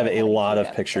 I have a lot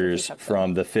of pictures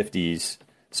from the 50s.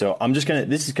 So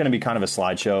this is going to be kind of a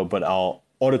slideshow, but I'll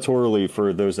auditorily,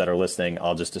 for those that are listening,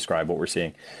 I'll just describe what we're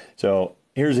seeing. So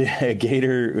here's a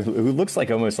gator who looks like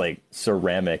almost like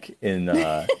ceramic in...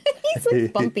 He's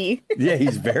like bumpy. Yeah,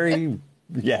 he's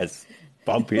yes,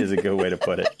 bumpy is a good way to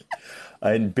put it.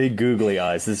 And big googly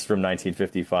eyes. This is from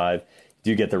 1955.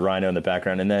 You get the rhino in the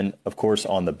background. And then, of course,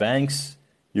 on the banks,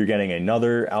 you're getting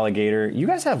another alligator. You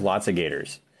guys have lots of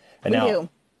gators. And we now, do.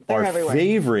 They're everywhere.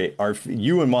 Favorite,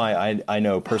 you and I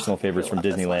know personal favorites from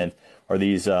Disneyland are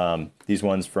these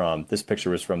ones from, this picture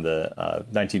was from the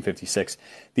 1956.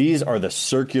 These are the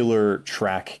circular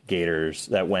track gators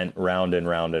that went round and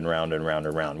round and round and round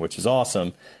and round, which is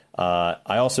awesome. I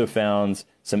also found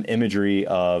some imagery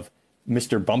of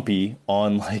Mr. Bumpy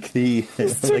on like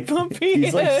Mr. Bumpy.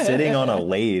 He's like sitting on a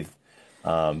lathe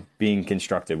being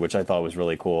constructed, which I thought was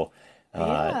really cool.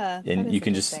 Yeah, and you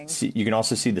can just see, you can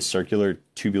also see the circular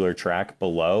tubular track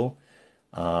below.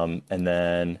 And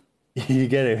then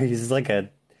he's like a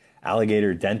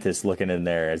alligator dentist looking in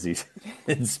there as he's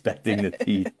inspecting the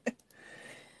teeth.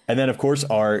 And then of course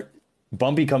our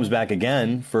Bumpy comes back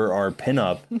again for our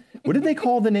pinup. What did they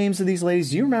call the names of these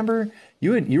ladies? Do you remember?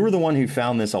 You were the one who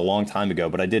found this a long time ago,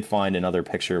 but I did find another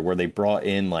picture where they brought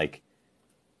in like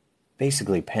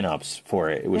basically pinups for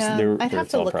it. It was I'd have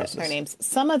to look at their names.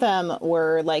 Some of them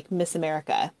were like Miss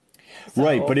America. So.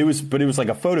 Right, but it was like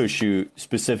a photo shoot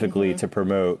specifically to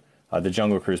promote the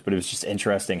Jungle Cruise, but it was just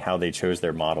interesting how they chose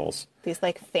their models. These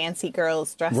like fancy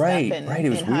girls dressed up in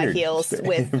high heels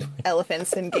with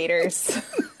elephants and gators.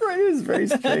 Right, it was very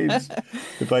strange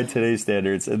by today's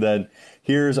standards. And then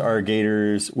here's our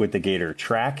gators with the gator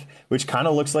track, which kind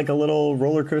of looks like a little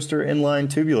roller coaster inline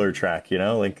tubular track, you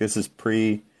know? Like this is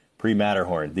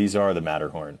pre-Matterhorn. These are the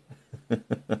Matterhorn.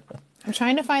 I'm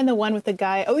trying to find the one with the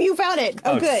guy. Oh, you found it.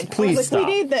 Oh, good. Please stop. We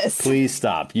need this. Please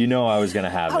stop. You know I was going to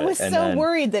have it. I was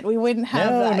worried that we wouldn't have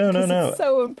that. No. It's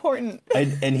so important.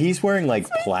 And he's wearing like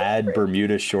plaid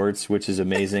Bermuda shorts, which is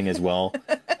amazing as well,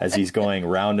 as he's going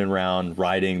round and round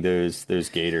riding those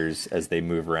gators as they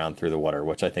move around through the water,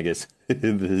 which I think is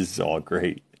this is all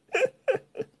great.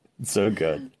 It's so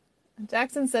good.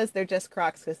 Jackson says they're just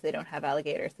Crocs because they don't have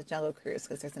alligators. The Jungle Cruise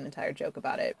because there's an entire joke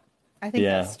about it. I think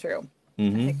that's true.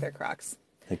 Mm-hmm. I think they're Crocs.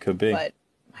 It could be. But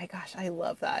my gosh, I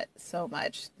love that so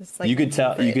much. It's like you could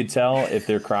tell if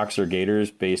they're Crocs or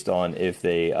gators based on if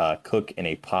they cook in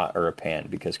a pot or a pan,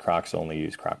 because Crocs only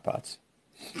use crock pots.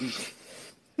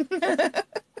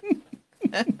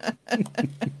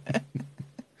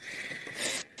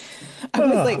 I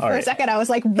was like, for a second, I was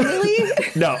like, really?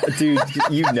 No, dude,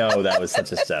 you know that was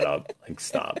such a setup. Like,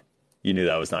 stop. You knew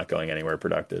that was not going anywhere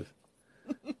productive.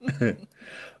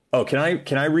 Oh, can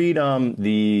I read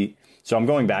so I'm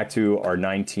going back to our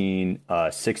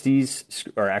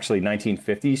 1960s or actually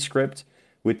 1950s script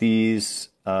with these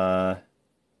where's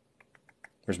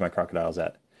my crocodiles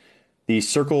at? These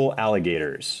circle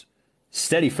alligators.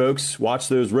 Steady, folks, watch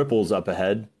those ripples up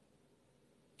ahead.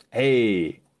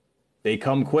 Hey, they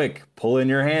come quick. Pull in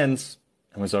your hands.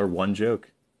 That was our one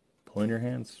joke. Pull in your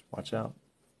hands. Watch out.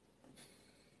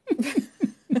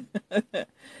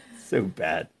 So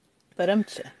bad. But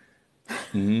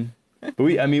mm-hmm. But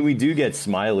we do get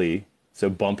Smiley, so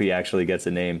Bumpy actually gets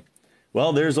a name.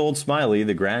 Well, there's old Smiley,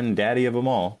 the granddaddy of them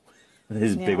all.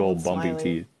 His Yeah, big old old bumpy Smiley.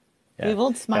 teeth. We have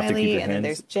Old You have to keep Smiley, your and then hands.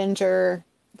 there's Ginger.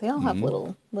 They all have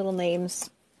little names.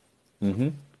 Mm-hmm.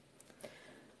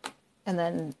 And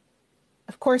then,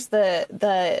 of course,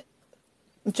 the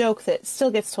joke that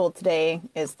still gets told today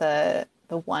is the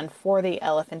one for the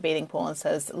elephant bathing pool, and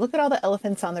says, "Look at all the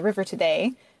elephants on the river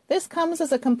today. This comes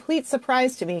as a complete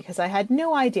surprise to me because I had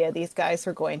no idea these guys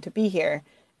were going to be here.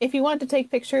 If you want to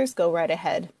take pictures, go right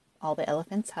ahead. All the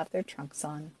elephants have their trunks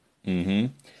on."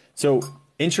 So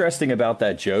interesting about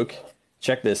that joke.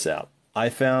 Check this out. I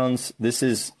found this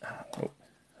is. Oh,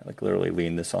 I like literally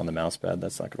lean this on the mouse pad.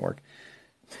 That's not gonna work.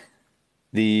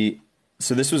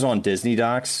 So this was on Disney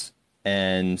Docs,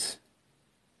 and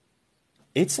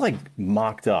it's like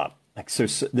mocked up. Like so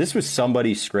this was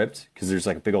somebody's script because there's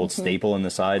like a big old staple in the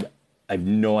side. I have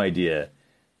no idea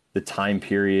the time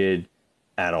period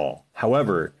at all.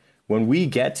 However, when we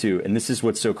get to, and this is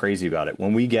what's so crazy about it,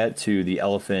 when we get to the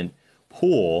elephant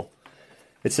pool,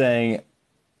 it's saying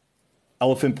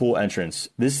elephant pool entrance.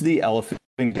 This is the elephant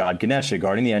god Ganesha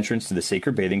guarding the entrance to the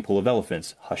sacred bathing pool of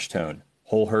elephants. Hushed tone.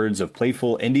 Whole herds of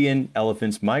playful Indian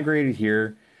elephants migrated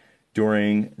here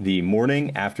during the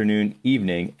morning, afternoon,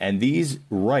 evening, and these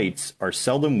rites are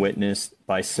seldom witnessed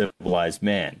by civilized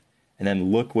man. And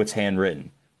then look what's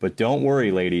handwritten. But don't worry,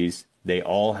 ladies, they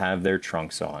all have their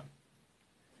trunks on.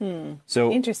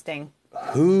 So Interesting.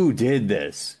 who did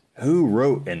this? Who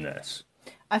wrote in this?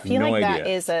 I feel No like that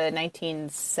idea. is a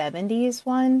 1970s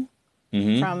one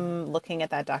from looking at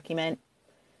that document.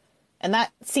 And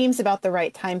that seems about the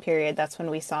right time period. That's when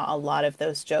we saw a lot of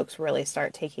those jokes really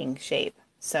start taking shape.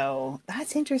 So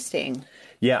that's interesting.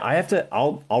 Yeah, I have to.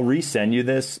 I'll resend you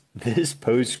this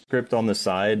postscript on the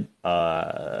side.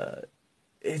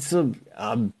 It's a.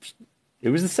 It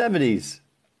was the 70s.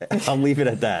 I'll leave it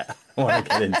at that. I want to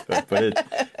get into it,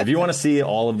 but if you want to see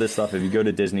all of this stuff, if you go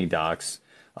to Disney Docs,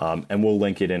 and we'll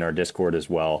link it in our Discord as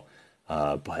well.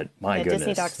 But my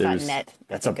goodness, DisneyDocs.net.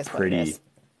 that's a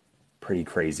pretty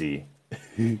crazy.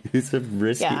 It's a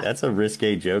risky. Yeah. That's a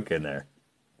risque joke in there.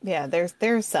 Yeah,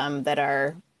 there's some that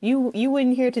are you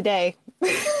wouldn't hear today.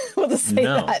 We'll just say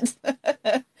No.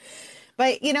 that.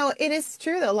 But it is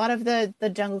true that a lot of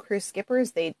the Jungle Cruise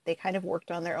skippers they kind of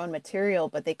worked on their own material,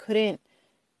 but they couldn't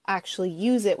actually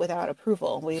use it without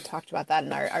approval. We talked about that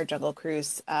in our Jungle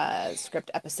Cruise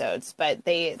script episodes. But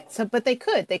they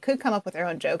could come up with their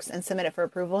own jokes and submit it for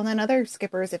approval, and then other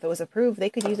skippers, if it was approved, they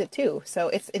could use it too. So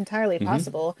it's entirely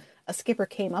possible. A skipper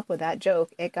came up with that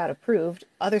joke, it got approved,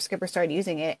 other skippers started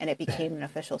using it, and it became an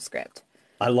official script.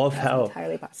 I love how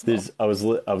entirely possible. I was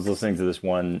listening to this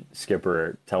one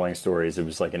skipper telling stories. It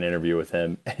was like an interview with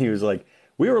him, and he was like,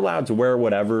 "We were allowed to wear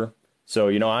whatever. So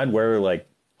I'd wear like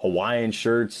Hawaiian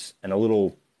shirts and a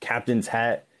little captain's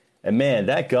hat, and man,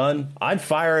 that gun, I'd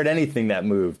fire at anything that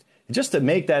moved, just to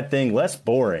make that thing less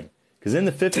boring. Because in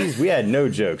the 50s, we had no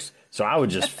jokes, so I would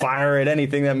just fire at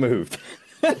anything that moved."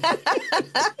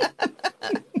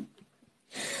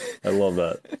 I love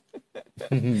that.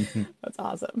 That's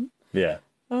awesome. Yeah.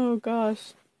 Oh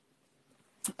gosh.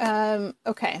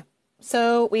 Okay.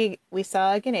 So we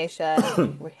saw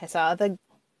Ganesha. We saw the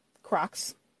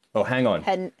Crocs. Oh, hang on.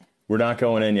 Head. We're not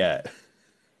going in yet.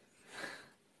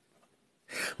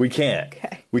 We can't.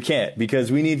 Okay. We can't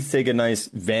because we need to take a nice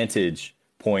vantage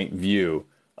point view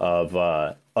of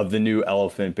the new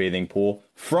elephant bathing pool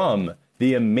from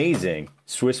the amazing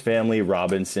Swiss Family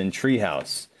Robinson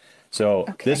treehouse. So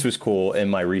This was cool in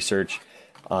my research.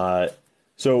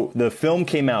 So the film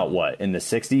came out, in the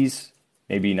 60s?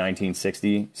 Maybe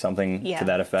 1960, something to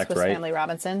that effect, Swiss right? Family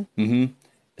Robinson.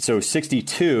 So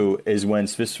 62 is when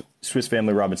Swiss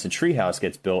Family Robinson treehouse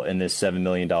gets built in this $7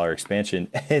 million expansion.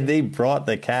 And they brought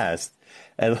the cast.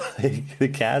 And the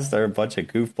cast are a bunch of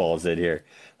goofballs in here.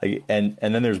 And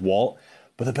then there's Walt.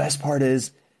 But the best part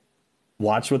is,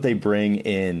 watch what they bring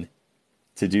in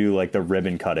to do the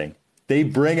ribbon cutting. They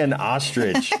bring an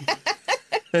ostrich.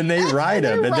 And they ride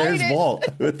him, and there's Walt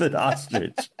with an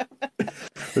ostrich,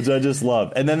 which I just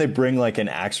love. And then they bring an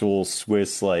actual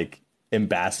Swiss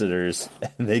ambassadors,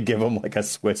 and they give them a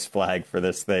Swiss flag for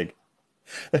this thing.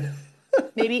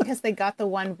 Maybe because they got the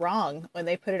one wrong when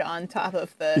they put it on top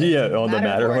of the on the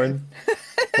Matterhorn.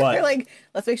 But they're like,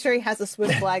 let's make sure he has a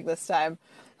Swiss flag this time.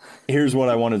 Here's what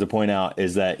I wanted to point out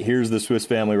is that here's the Swiss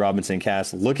Family Robinson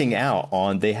cast looking out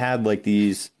on. They had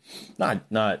these not.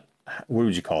 What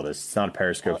would you call this? It's not a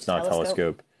periscope. It's not a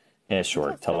telescope. Yeah,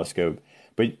 sure, telescope.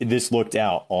 But this looked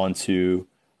out onto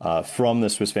from the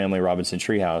Swiss Family Robinson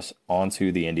treehouse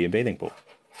onto the Indian bathing pool,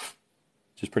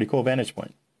 which is pretty cool vantage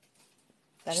point.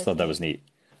 Just thought that was neat.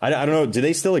 I don't know. Do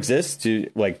they still exist?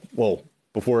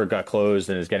 Before it got closed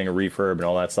and is getting a refurb and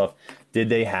all that stuff, did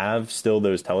they have still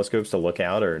those telescopes to look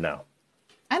out or no?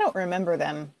 don't remember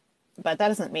them, but that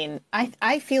doesn't mean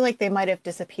I feel like they might have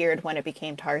disappeared when it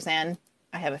became Tarzan.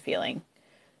 I have a feeling.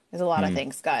 There's a lot of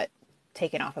things got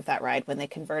taken off of that ride when they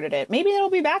converted it. Maybe it'll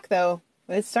be back though.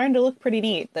 It's starting to look pretty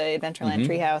neat, the Adventureland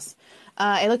Treehouse.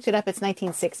 I looked it up. It's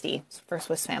 1960 for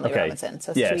Swiss Family Robinson.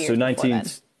 So it's 2 years before then.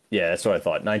 Yeah, that's what I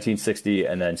thought. 1960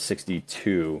 and then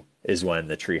 62 is when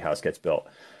the treehouse gets built.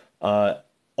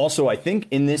 Also, I think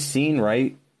in this scene,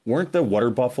 right, weren't the water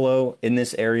buffalo in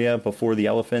this area before the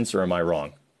elephants, or am I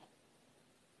wrong?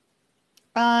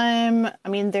 I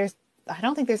mean, I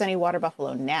don't think there's any water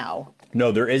buffalo now.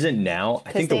 No, there isn't now.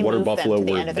 I think the water buffalo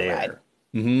were there.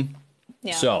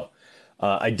 Yeah. So,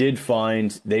 I did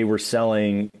find they were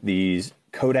selling these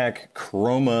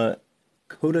Kodachrome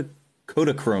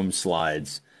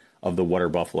slides of the water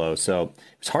buffalo. So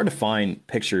it's hard to find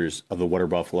pictures of the water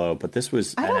buffalo, but this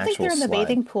was an actual slide. I don't think they're in the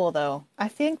bathing pool, though. I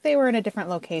think they were in a different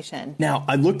location. Now,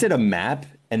 I looked at a map,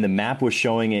 and the map was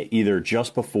showing it either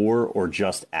just before or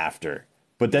just after.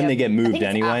 But then they get moved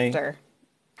anyway. After.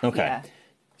 Okay. Yeah.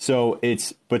 So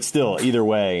but still, either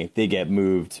way, they get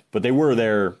moved. But they were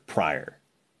there prior.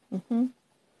 Mm-hmm.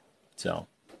 So,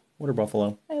 water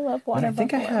buffalo. I love water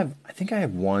buffalo. I think I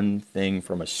have one thing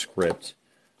from a script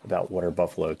about water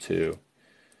buffalo too.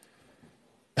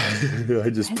 I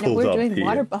just pulled up. We're doing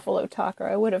water buffalo talk, or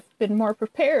I would have been more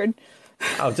prepared.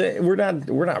 We're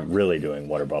not really doing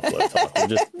water buffalo talk. We're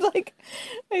just like,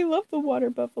 I love the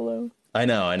water buffalo. I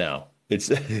know.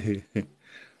 It's.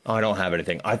 Oh, I don't have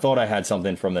anything. I thought I had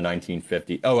something from the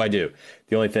 1950s. Oh, I do.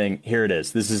 The only thing here it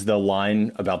is. This is the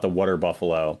line about the water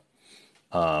buffalo.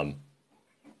 And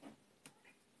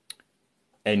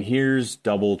here's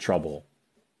Double Trouble,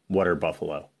 water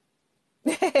buffalo.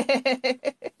 That's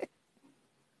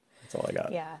all I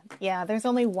got. Yeah. There's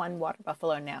only one water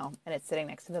buffalo now, and it's sitting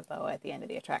next to the bow at the end of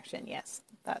the attraction. Yes,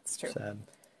 that's true. Sad.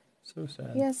 So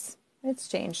sad. Yes, it's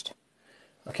changed.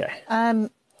 Okay. I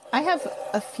have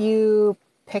a few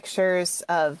pictures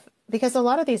because a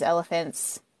lot of these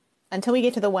elephants, until we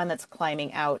get to the one that's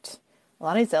climbing out, a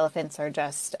lot of these elephants are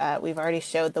just, we've already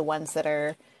showed the ones that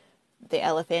are the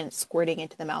elephant squirting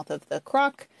into the mouth of the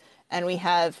croc. And we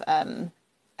have,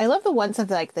 I love the ones of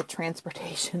like the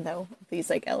transportation though, of these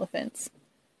like elephants,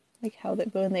 like how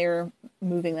when they were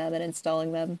moving them and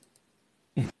installing them.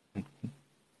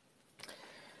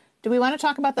 Do we want to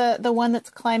talk about the one that's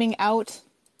climbing out?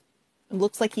 It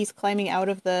looks like he's climbing out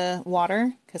of the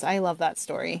water, because I love that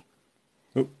story.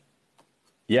 Ooh.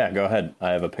 Yeah, go ahead.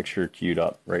 I have a picture queued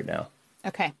up right now.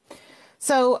 Okay.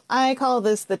 So I call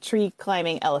this the tree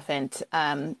climbing elephant.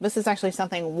 This is actually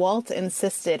something Walt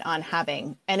insisted on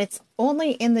having, and it's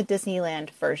only in the Disneyland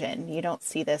version. You don't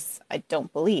see this, I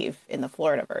don't believe, in the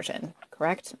Florida version,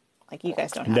 correct? Like you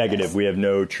guys don't have Negative. This. We have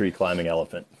no tree climbing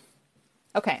elephant.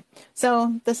 Okay,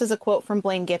 so this is a quote from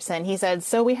Blaine Gibson. He said,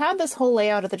 "So we had this whole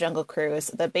layout of the Jungle Cruise,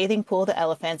 the bathing pool, the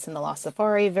elephants, and the Lost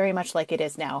Safari, very much like it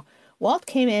is now. Walt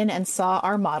came in and saw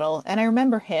our model, and I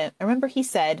remember he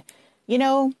said, you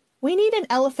know, we need an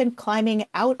elephant climbing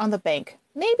out on the bank,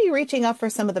 maybe reaching up for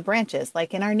some of the branches,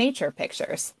 like in our nature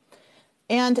pictures.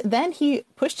 And then he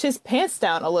pushed his pants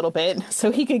down a little bit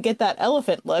so he could get that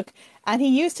elephant look, and he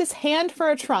used his hand for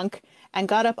a trunk and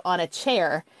got up on a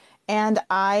chair. And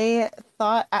I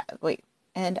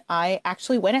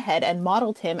actually went ahead and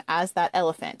modeled him as that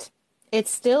elephant.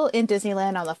 It's still in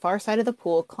Disneyland on the far side of the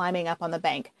pool, climbing up on the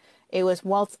bank. It was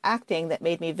Walt's acting that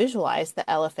made me visualize the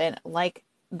elephant like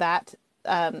that,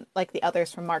 like the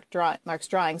others from Mark's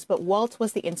drawings, but Walt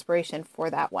was the inspiration for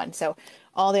that one. So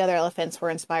all the other elephants were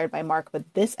inspired by Mark,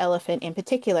 but this elephant in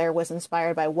particular was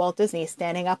inspired by Walt Disney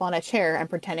standing up on a chair and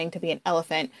pretending to be an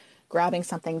elephant, grabbing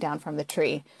something down from the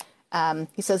tree.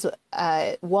 He says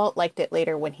Walt liked it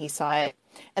later when he saw it.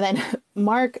 And then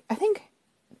Mark, I think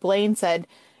Blaine said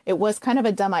it was kind of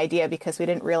a dumb idea because we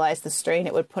didn't realize the strain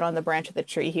it would put on the branch of the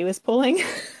tree he was pulling.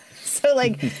 So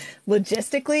like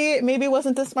logistically, it maybe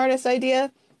wasn't the smartest idea.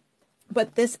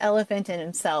 But this elephant in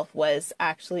himself was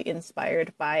actually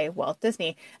inspired by Walt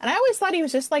Disney. And I always thought he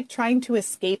was just like trying to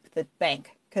escape the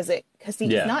bank because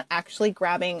he's not actually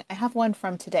grabbing. I have one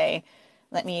from today.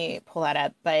 Let me pull that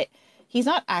up. But he's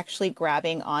not actually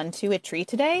grabbing onto a tree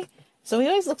today. So he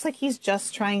always looks like he's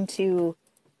just trying to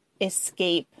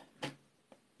escape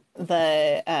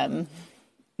the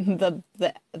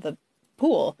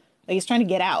pool. Like he's trying to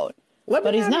get out.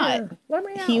 But he's not.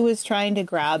 He was trying to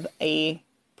grab a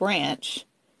branch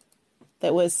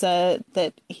that was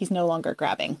that he's no longer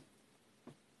grabbing.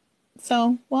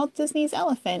 So Walt Disney's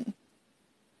elephant,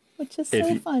 which is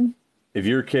so fun. If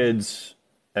your kids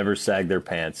ever sag their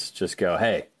pants, just go,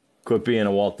 hey, quit being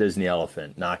a Walt Disney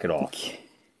elephant. Knock it off.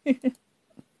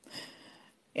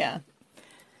 Yeah.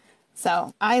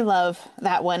 So I love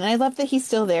that one. And I love that he's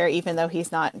still there, even though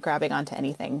he's not grabbing onto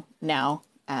anything now.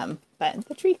 But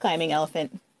the tree climbing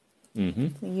elephant,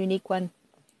 a unique one.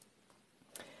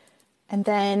 And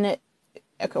then,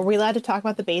 okay, are we allowed to talk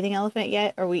about the bathing elephant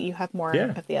yet? Or you have more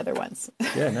of the other ones?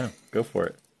 Yeah, no, go for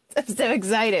it. I'm so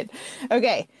excited.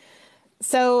 Okay.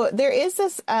 So there is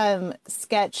this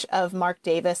sketch of Mark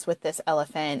Davis with this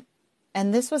elephant.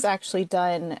 And this was actually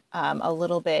done a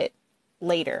little bit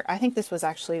later. I think this was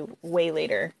actually way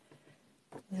later.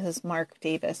 This is Mark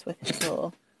Davis with his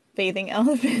little bathing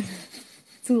elephant.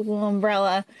 His little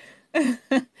umbrella.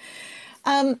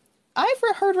 I've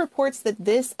heard reports that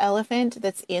this elephant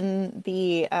that's in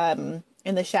the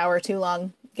shower too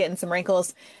long, getting some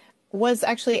wrinkles, was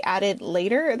actually added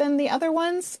later than the other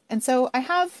ones. And so I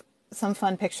have some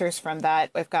fun pictures from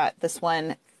that. I've got this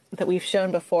one that we've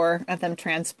shown before of them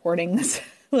transporting this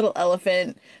little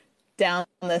elephant down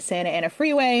the Santa Ana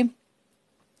freeway,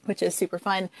 which is super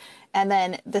fun. And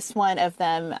then this one of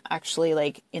them actually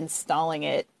like installing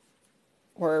it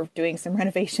or doing some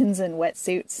renovations in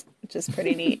wetsuits, which is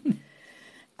pretty neat.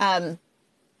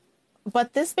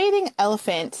 But this bathing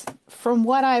elephant, from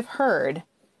what I've heard,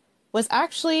 was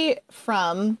actually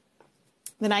from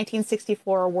the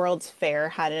 1964 World's Fair,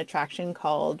 had an attraction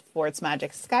called Ford's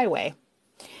Magic Skyway.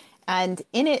 And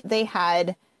in it, they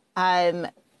had,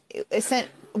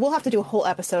 we'll have to do a whole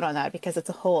episode on that because it's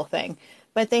a whole thing.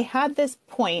 But they had this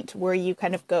point where you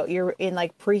kind of go, you're in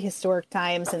like prehistoric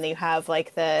times and you have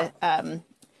like the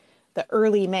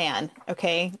early man,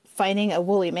 okay, fighting a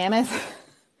woolly mammoth.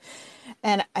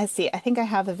 And I think I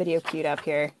have the video queued up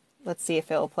here. Let's see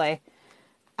if it'll play.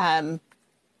 But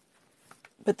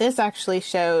this actually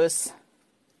shows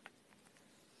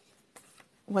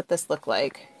what this looked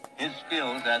like. His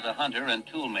skills as a hunter and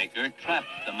toolmaker trapped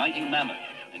the mighty mammoth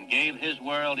and gave his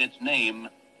world its name,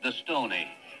 the Stone Age.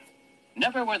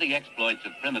 Never were the exploits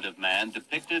of primitive man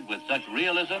depicted with such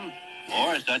realism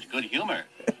or such good humor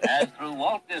as through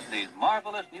Walt Disney's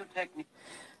marvelous new technique.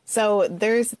 So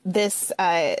there's this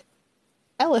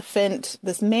elephant,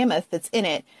 this mammoth that's in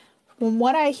it. From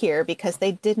what I hear, because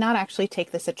they did not actually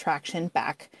take this attraction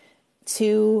back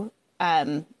to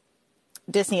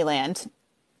Disneyland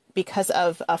because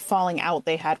of a falling out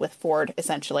they had with Ford,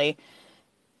 essentially.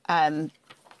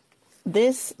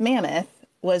 This mammoth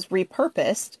was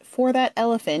repurposed for that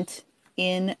elephant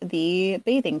in the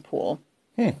bathing pool.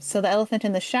 So the elephant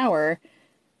in the shower,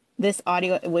 this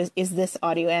audio is this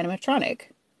audio animatronic,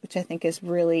 which I think is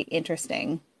really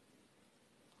interesting.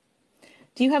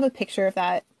 Do you have a picture of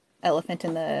that elephant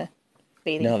in the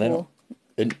bathing pool?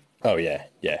 Oh yeah,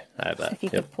 I have that. If you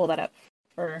could pull that up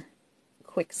for a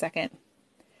quick second.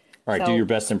 All right, do your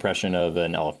best impression of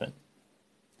an elephant.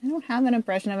 I don't have an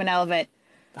impression of an elephant.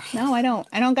 No, I don't.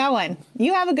 I don't got one.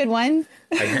 You have a good one.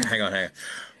 Hang on.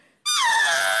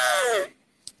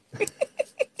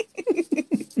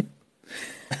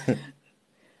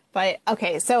 But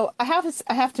okay, so I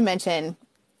have to mention,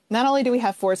 not only do we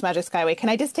have Ford's Magic Skyway, can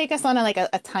I just take us on a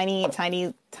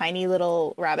tiny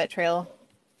little rabbit trail?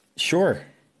 Sure.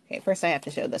 Okay, first I have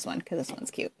to show this one because this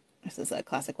one's cute. This is a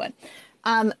classic one.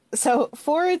 So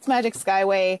Ford's Magic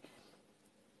Skyway,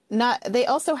 they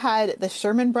also had the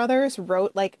Sherman Brothers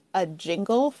wrote like a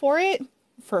jingle for it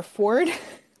for Ford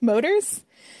Motors.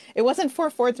 It wasn't for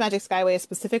Ford's Magic Skyway,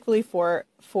 specifically for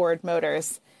Ford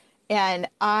Motors. And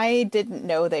I didn't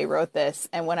know they wrote this.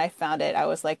 And when I found it, I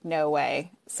was like, no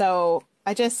way. So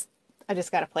I just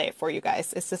got to play it for you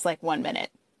guys. It's just like 1 minute.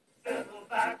 Settle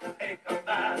back and take a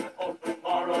bath, hold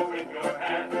tomorrow in your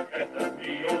hand. Get the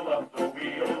feel of the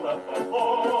wheel of the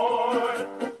Ford.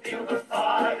 Feel the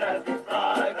pride as you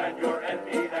drive and your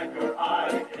envy and your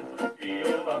eye. It's the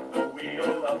feel of the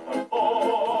wheel of the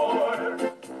Ford.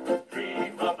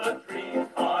 Dream of a dream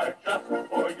car just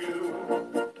for you.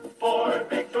 Ford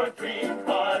makes your dream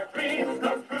car dreams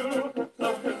come true.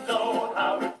 So to know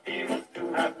how it feels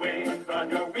to have wings on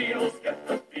your wheels, get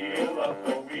the feel of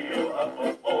the wheel of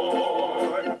the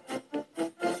Ford.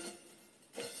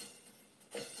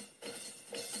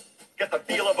 Get the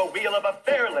feel of a wheel of a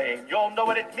Fairlane, you'll know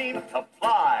what it means to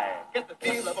fly. Get the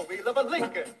feel of a wheel of a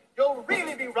Lincoln, you'll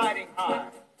really be riding high.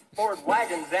 Ford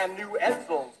wagons and new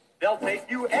Edsels, they'll take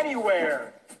you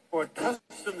anywhere. Ford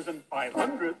Customs and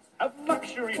 500s have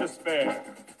luxury to spare.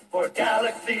 For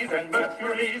galaxies and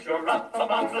Mercuries, you're up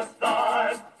among the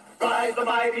stars. Ride the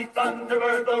mighty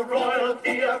Thunderbird, the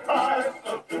royalty of cars.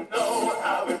 So to know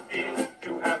how it feels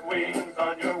to have wings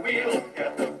on your wheels,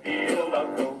 get the feel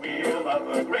of the wheel of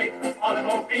a great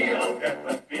automobile. Get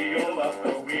the feel of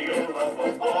the wheel of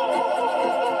a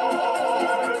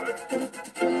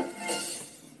Ford.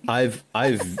 I've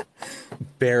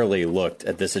barely looked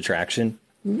at this attraction,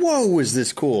 whoa, is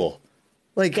this cool?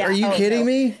 Like, Yeah, are you oh, kidding no.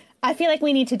 me? I feel like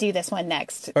we need to do this one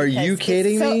next. Are because you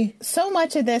kidding me? So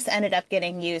much of this ended up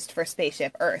getting used for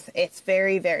Spaceship Earth. It's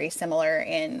very, very similar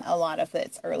in a lot of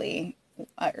its early.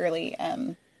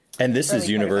 And this is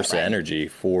early Universal prototype. Energy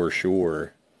for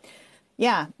sure.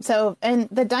 Yeah. So, and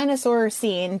the dinosaur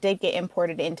scene did get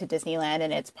imported into Disneyland,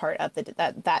 and it's part of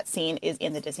that scene is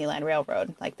in the Disneyland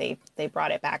Railroad. Like they brought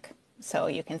it back, so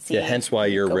you can see. Yeah, hence why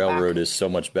your go railroad back. is so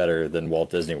much better than Walt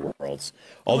Disney World's.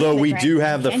 Oh, Although the we Grand do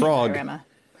have the Canyon frog. Panorama.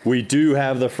 We do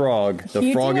have the frog. The You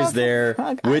do frog is have the there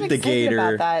frog. I'm with the excited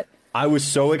gator. about that. I was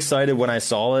so excited when I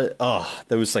saw it. Oh,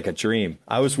 that was like a dream.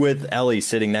 I was with Ellie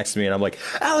sitting next to me, and I'm like,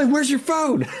 Ellie, where's your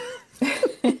phone?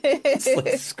 It's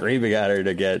like screaming at her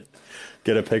to get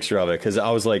a picture of it, because I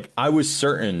was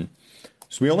certain.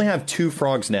 So we only have 2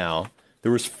 frogs now.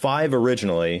 There was 5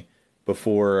 originally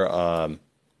before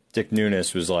Dick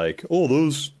Nunes was like, oh,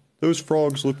 those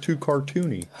frogs look too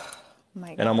cartoony. Oh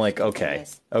my And I'm gosh, like,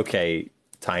 goodness. okay,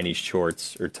 tiny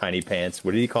shorts or tiny pants.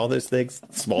 What do you call those things?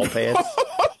 Small pants?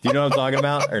 Do you know what I'm talking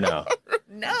about or no?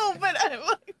 No, but I'm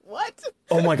like, what?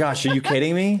 Oh my gosh, are you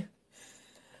kidding me?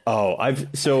 Oh,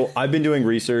 I've been doing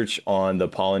research on the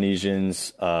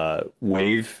Polynesians'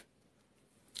 wave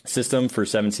system for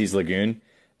Seven Seas Lagoon,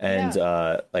 and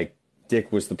like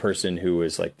Dick was the person who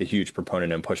was like the huge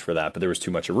proponent and push for that, but there was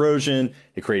too much erosion.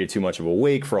 It created too much of a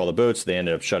wake for all the boats. So they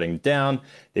ended up shutting it down.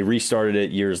 They restarted it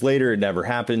years later. It never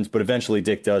happened, but eventually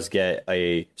Dick does get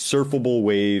a surfable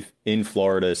wave in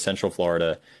Florida, Central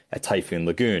Florida, at Typhoon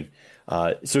Lagoon.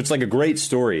 So it's like a great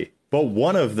story. But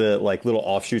one of the like little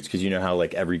offshoots, because you know how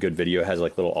like every good video has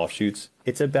like little offshoots.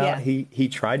 It's about he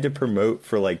tried to promote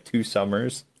for like 2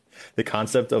 summers the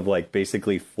concept of like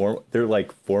basically they're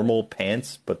like formal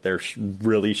pants, but they're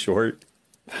really short.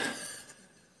 I've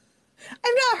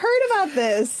not heard about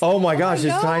this. Oh my gosh,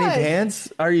 it's tiny gosh.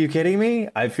 pants? Are you kidding me?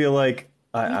 I feel like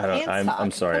Pants I'm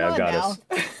talk. sorry. Come I've got on us.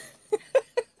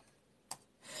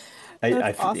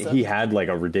 That's awesome. He had like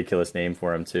a ridiculous name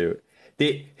for him too.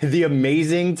 The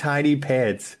amazing tiny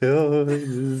pants. Oh,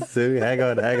 hang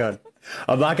on.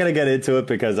 I'm not gonna get into it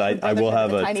because I will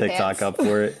have a Tiny TikTok pants. up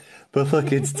for it. But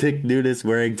look, it's Dick Nunes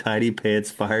wearing tiny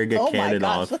pants, firing a Oh my cannon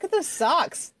gosh, off. look at those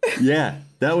socks. Yeah,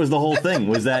 that was the whole thing.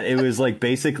 Was that it was like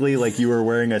basically like you were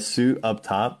wearing a suit up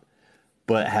top,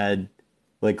 but had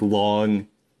like long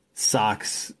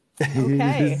socks.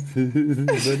 Okay. What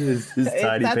is his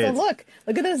tiny That's pants? a look.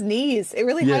 Look at those knees. It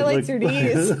really Yeah, highlights look- your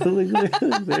knees.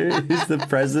 There is the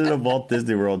president of Walt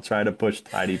Disney World trying to push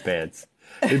tiny pants.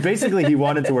 And basically, he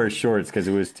wanted to wear shorts because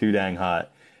it was too dang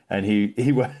hot. And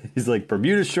he's like,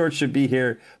 Bermuda shorts should be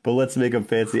here, but let's make them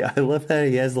fancy. I love that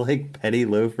he has like penny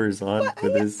loafers on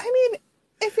with his. I mean,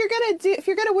 if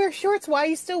you're gonna wear shorts, why are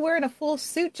you still wearing a full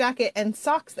suit jacket and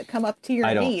socks that come up to your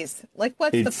I don't- knees? Like,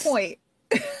 what's the It's- point?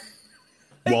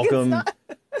 Welcome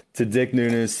to Dick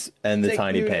Nunes and the Dick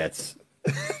tiny Nunes. pants.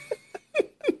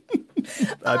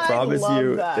 I promise love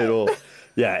you, that.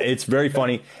 Yeah, it's very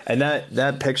funny. And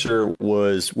that picture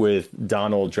was with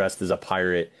Donald dressed as a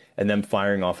pirate and them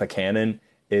firing off a cannon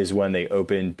is when they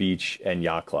opened Beach and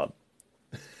Yacht Club.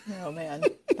 Oh man,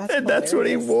 that's And that's what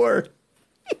he hilarious. wore.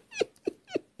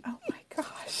 Oh my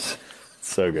gosh.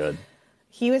 So good.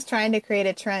 He was trying to create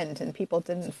a trend and people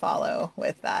didn't follow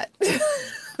with that.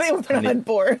 They weren't on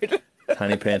board.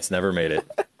 Tiny pants never made it.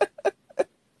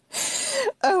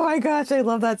 Oh my gosh, I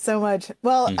love that so much.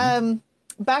 Well,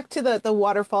 back to the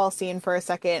waterfall scene for a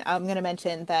second. I'm going to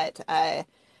mention that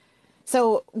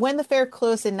so when the fair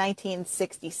closed in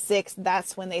 1966,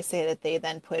 that's when they say that they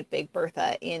then put Big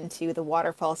Bertha into the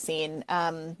waterfall scene.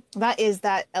 That is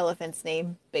that elephant's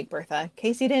name, Big Bertha. In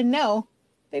case you didn't know,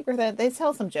 Big Bertha, they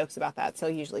tell some jokes about that, so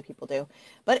usually people do.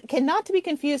 But cannot to be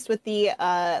confused with the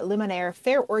Luminaire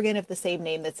fair organ of the same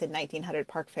name that's in 1900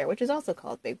 Park Fair, which is also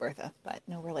called Big Bertha, but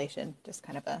no relation, just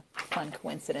kind of a fun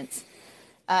coincidence.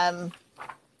 And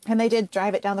they did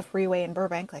drive it down the freeway in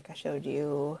Burbank, like I showed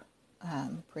you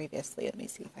previously. Let me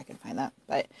see if I can find that.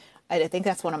 But I think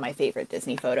that's one of my favorite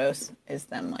Disney photos, is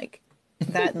them like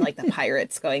that and like the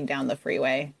pirates going down the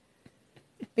freeway.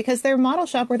 Because their model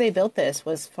shop where they built this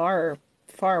was far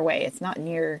away. It's not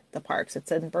near the parks.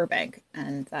 It's in Burbank,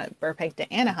 and Burbank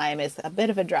to Anaheim is a bit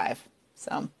of a drive.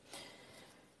 So,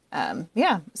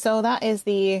 yeah. So that is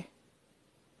the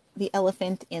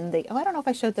elephant in the. Oh, I don't know if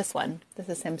I showed this one. This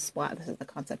is him splat. This is the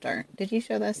concept art. Did you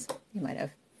show this? You might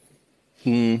have.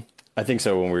 I think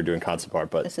so when we were doing concept art,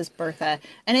 but This is Bertha,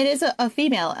 and it is a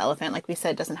female elephant. Like we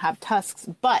said, doesn't have tusks.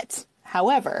 But,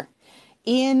 however,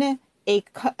 in a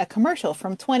commercial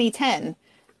from 2010.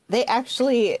 They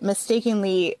actually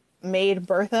mistakenly made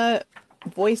Bertha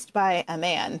voiced by a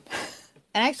man.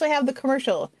 And I actually have the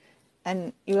commercial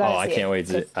And you gotta Oh, I see can't it. wait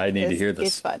to. I need to hear this.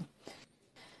 It's fun.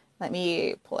 Let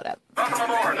me pull it up. Welcome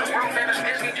aboard the world famous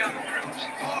Disney Jungle Cruise.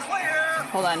 All clear.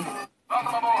 Hold on.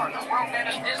 Welcome aboard the world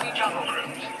famous Disney Jungle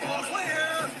Cruise. All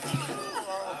clear.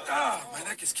 Ah, my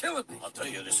neck is killing me. I'll tell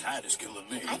you, this hat is killing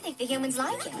me. I think the humans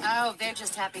like it. Oh, they're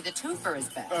just happy the twofer is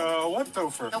back. What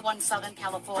twofer? The one Southern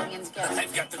Californians get.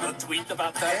 I've got to tweet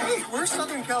about that. Hey, we're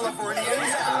Southern Californians.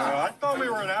 I thought we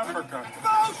were in Africa.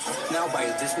 Now buy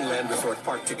a Disneyland Resort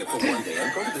park ticket for one day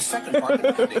and go to the second park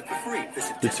another day for free.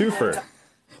 Visit The twofer.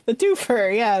 The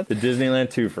twofer, yeah. The Disneyland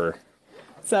twofer.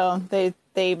 So they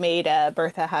made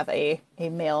Bertha have a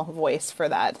male voice for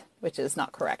that, which is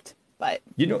not correct. But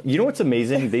You know what's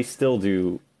amazing? They still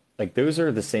do, like, those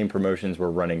are the same promotions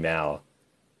we're running now,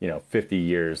 50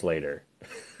 years later.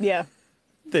 yeah,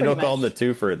 They don't Pretty call them much. the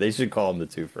twofer. They should call them the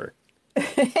twofer.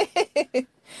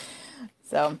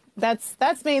 so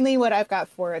that's mainly what I've got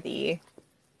for the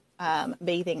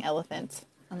bathing elephant.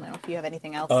 I don't know if you have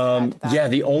anything else to add to that. Yeah,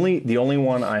 the only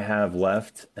one I have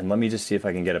left, and let me just see if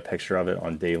I can get a picture of it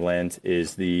on Dayland,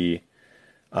 is the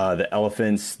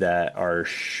elephants that are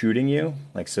shooting you,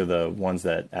 like, so the ones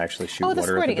that actually shoot Oh, the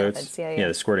water at the squirting boats. elephants. Yeah, Yeah,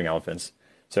 the squirting elephants.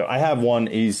 So I have one.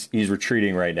 He's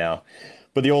retreating right now,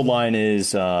 but the old line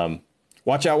is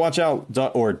watch out,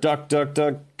 or duck,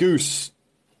 goose,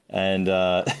 and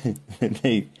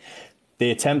they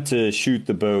attempt to shoot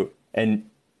the boat, and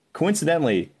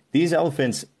coincidentally, these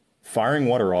elephants firing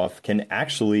water off can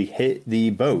actually hit the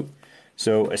boat.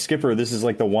 So a skipper, this is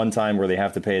like the one time where they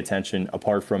have to pay attention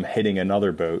apart from hitting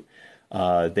another boat.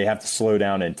 They have to slow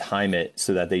down and time it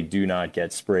so that they do not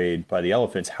get sprayed by the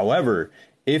elephants. However,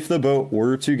 if the boat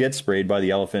were to get sprayed by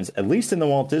the elephants, at least in the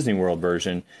Walt Disney World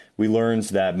version, we learned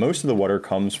that most of the water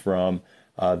comes from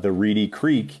the Reedy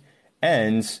Creek,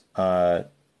 and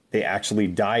they actually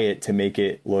dye it to make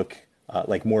it look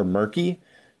like more murky.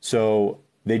 So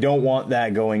they don't want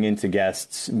that going into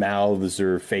guests' mouths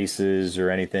or faces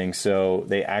or anything. So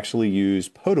they actually use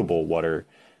potable water.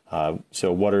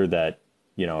 So water that,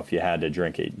 if you had to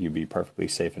drink it, you'd be perfectly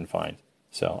safe and fine.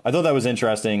 So I thought that was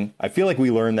interesting. I feel like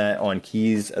we learned that on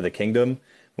Keys of the Kingdom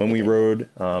when we rode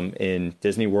in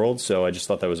Disney World. So I just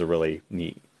thought that was a really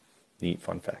neat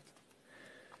fun fact.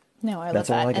 No, I That's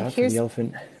love all that. I got And for the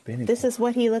elephant bathing this pool. is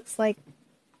what he looks like.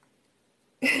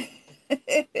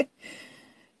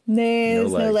 No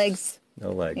No legs.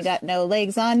 No legs. You got no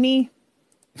legs on me.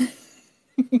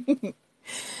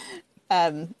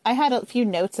 I had a few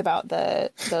notes about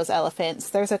those elephants.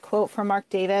 There's a quote from Mark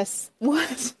Davis.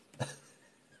 What?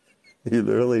 He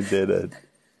literally did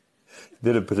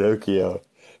a Pinocchio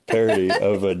parody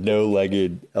of a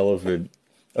no-legged elephant.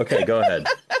 Okay, go ahead.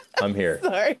 I'm here.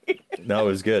 Sorry. No, it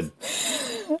was good.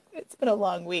 It's been a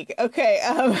long week. Okay.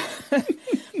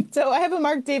 So I have a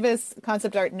Mark Davis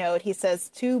concept art note. He says,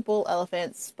 2 bull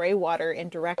elephants spray water in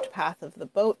direct path of the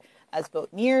boat. As boat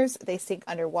nears, they sink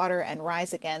underwater and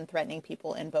rise again, threatening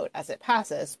people in boat as it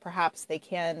passes. Perhaps they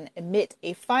can emit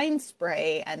a fine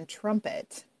spray and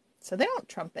trumpet. So they don't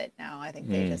trumpet now. I think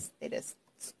they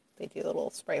do a little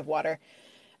spray of water.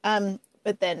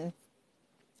 But then,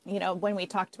 when we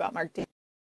talked about Mark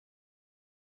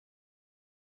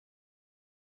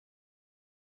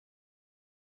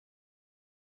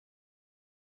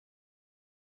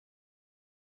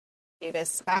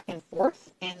Davis back and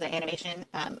forth in the animation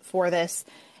for this,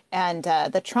 and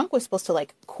the trunk was supposed to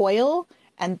like coil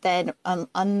and then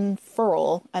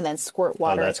unfurl and then squirt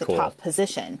water at that's the cool. top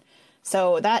position.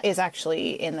 So that is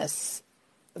actually in this.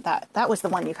 That was the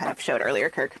one you kind of showed earlier,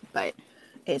 Kirk, but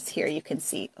it's here. You can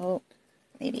see. Oh,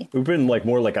 maybe. It would have been like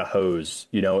more like a hose,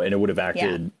 and it would have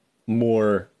acted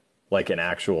more like an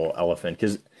actual elephant.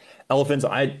 Because elephants,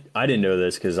 I didn't know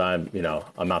this because I'm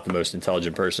not the most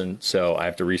intelligent person, so I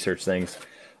have to research things.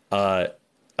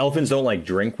 Elephants don't like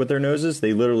drink with their noses.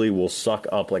 They literally will suck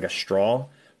up like a straw,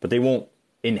 but they won't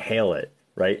inhale it,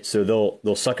 right? So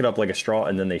they'll suck it up like a straw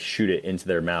and then they shoot it into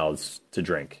their mouths to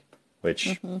drink,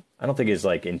 which I don't think is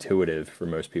like intuitive for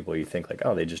most people. You think like,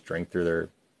 oh, they just drink through their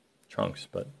trunks,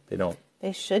 but they don't.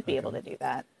 They should be able to do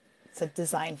that. It's a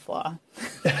design flaw.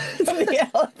 The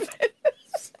elephant.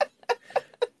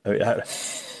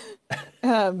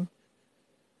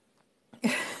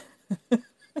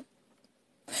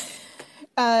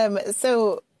 I mean,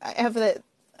 So I have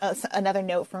another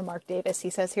note from Mark Davis. He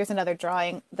says, here's another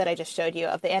drawing that I just showed you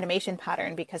of the animation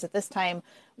pattern, because at this time,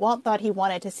 Walt thought he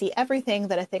wanted to see everything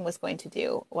that a thing was going to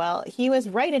do. Well, he was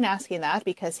right in asking that,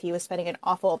 because he was spending an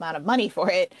awful amount of money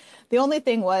for it. The only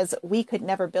thing was, we could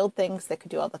never build things that could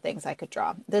do all the things I could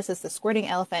draw. This is the squirting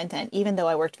elephant, and even though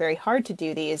I worked very hard to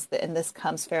do these, and this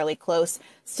comes fairly close,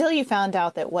 still you found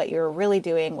out that what you're really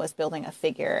doing was building a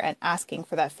figure and asking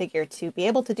for that figure to be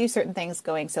able to do certain things,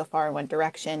 going so far in one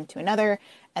direction to another,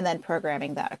 and then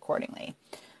programming that accordingly.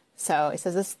 So it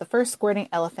says, this is the first squirting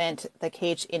elephant. The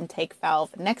cage intake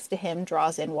valve next to him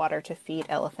draws in water to feed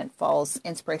Elephant Falls,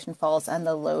 Inspiration Falls, and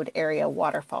the load area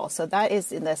waterfall. So that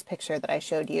is in this picture that I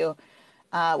showed you.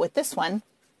 With this one,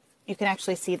 you can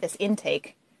actually see this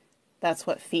intake. That's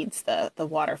what feeds the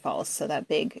waterfalls. So that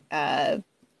big, right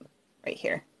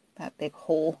here, that big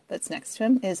hole that's next to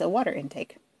him is a water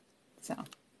intake. So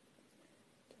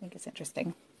I think it's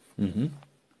interesting. Mm-hmm.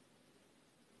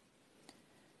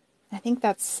 I think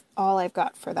that's all I've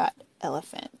got for that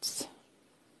elephant.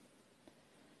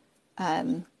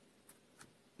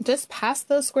 Just past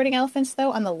those squirting elephants,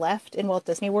 though, on the left in Walt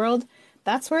Disney World,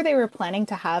 that's where they were planning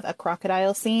to have a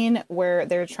crocodile scene where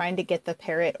they're trying to get the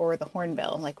parrot or the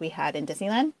hornbill, like we had in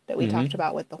Disneyland that we talked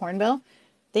about with the hornbill.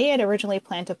 They had originally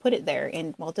planned to put it there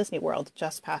in Walt Disney World,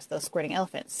 just past those squirting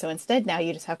elephants. So instead, now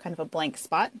you just have kind of a blank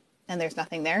spot, and there's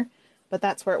nothing there. But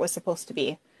that's where it was supposed to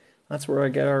be. That's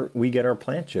where we get our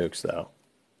plant jokes, though.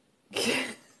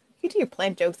 You do your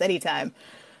plant jokes anytime.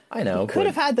 I know. You could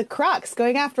have had the crocs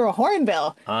going after a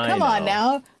hornbill. Come on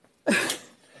now.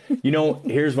 You know,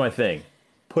 here's my thing.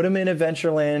 Put them in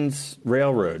Adventureland's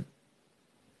Railroad.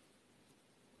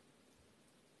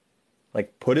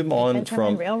 Like, put him on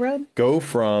from Railroad? Go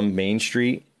from Main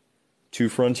Street to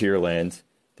Frontierland.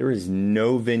 There is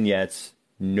no vignettes,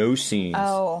 no scenes,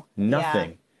 nothing.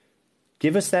 Yeah.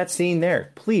 Give us that scene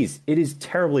there, please. It is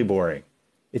terribly boring.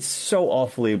 It's so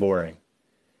awfully boring.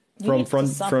 From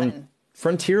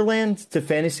Frontierland to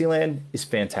Fantasyland is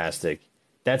fantastic.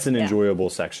 That's an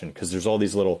enjoyable section, because there's all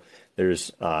these little.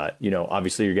 There's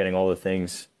obviously you're getting all the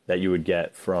things that you would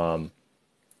get from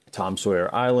Tom Sawyer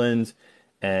Island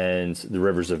and the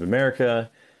Rivers of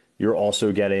America. You're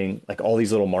also getting like all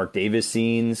these little Mark Davis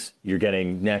scenes. You're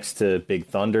getting next to Big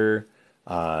Thunder.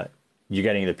 You're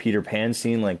getting the Peter Pan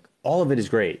scene. Like, all of it is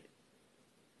great.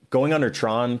 Going under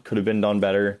Tron could have been done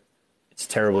better. It's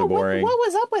terribly boring. What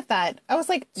was up with that? I was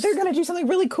like, they're going to do something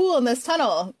really cool in this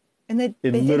tunnel. And it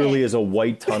literally is a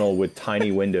white tunnel with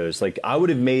tiny windows. Like, I would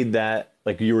have made that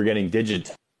like you were getting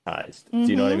digitized. Do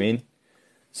you know what I mean?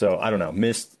 So I don't know,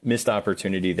 missed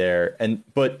opportunity there.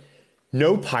 But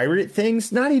no pirate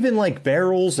things, not even like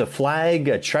barrels, a flag,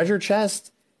 a treasure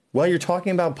chest. While you're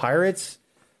talking about pirates,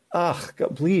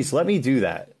 please let me do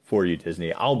that for you,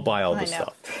 Disney. I'll buy all the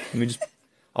stuff.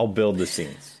 I'll build the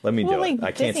scenes. Let me do it.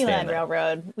 I can't stand that.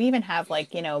 Railroad. We even have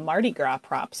Mardi Gras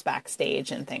props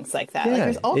backstage and things like that. Yeah,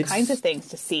 there's all kinds of things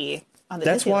to see on the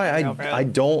That's why I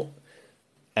don't.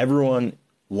 Everyone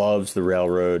loves the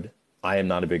railroad. I am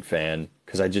not a big fan,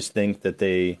 because I just think that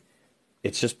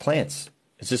it's just plants.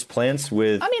 It's just plants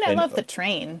with. I mean, I love the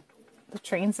train. The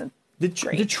train's the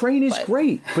train is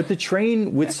great, but the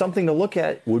train with something to look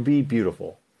at would be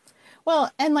beautiful.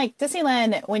 Well, and like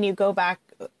Disneyland, when you go back.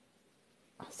 Oh,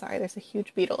 sorry, there's a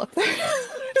huge beetle up there.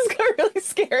 I just got really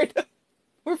scared.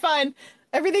 We're fine.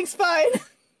 Everything's fine.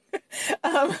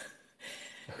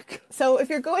 So if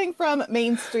you're going from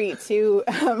Main Street to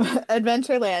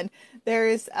Adventureland,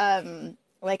 there's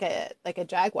like a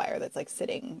jaguar that's like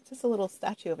sitting, just a little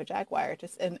statue of a jaguar.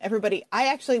 And everybody, I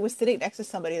actually was sitting next to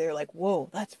somebody. They're like, "Whoa,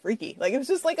 that's freaky!" Like, it was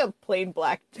just like a plain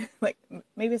black, like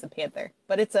maybe it's a panther,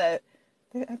 but are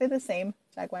they the same,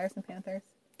 jaguars and panthers?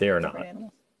 They are not.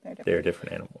 Animals. They're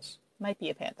different animals. Might be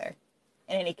a panther.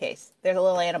 In any case, there's a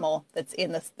little animal that's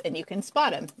in this, and you can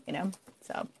spot him.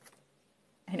 So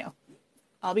I know.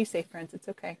 I'll be safe, friends. It's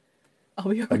okay.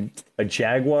 I'll be okay. A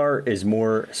jaguar is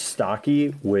more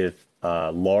stocky with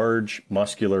large,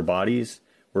 muscular bodies,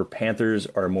 where panthers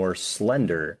are more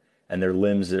slender and their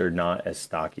limbs are not as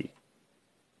stocky.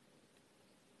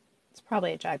 It's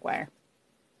probably a jaguar,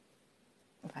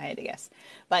 if I had to guess.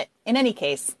 But in any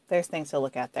case, there's things to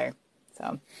look at there.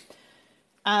 So,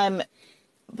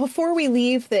 before we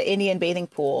leave the Indian bathing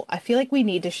pool, I feel like we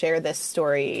need to share this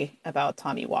story about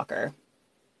Tommy Walker,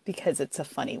 because it's a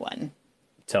funny one.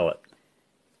 Tell it.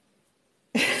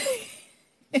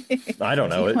 I don't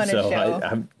know it, so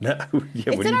I'm not. Yeah,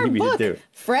 it's what do you need me to do,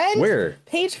 friend? Where?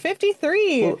 Page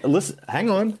 53. Well, listen, hang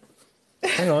on.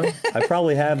 I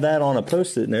probably have that on a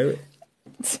Post-it note.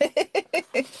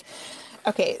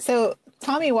 Okay, so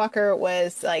Tommy Walker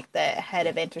was like the head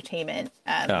of entertainment.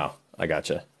 I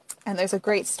gotcha. And there's a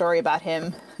great story about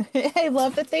him. I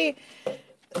love that I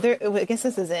guess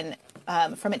this is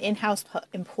from an in-house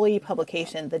employee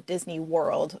publication, The Disney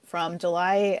World, from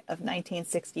July of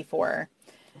 1964.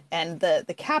 And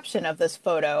the caption of this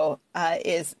photo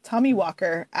is Tommy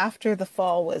Walker after the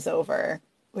fall was over,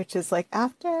 which is like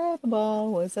after the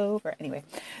ball was over. Anyway,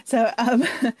 so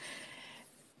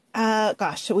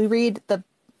gosh, should we read the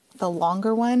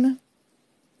longer one?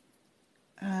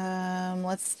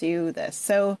 Let's do this.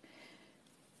 So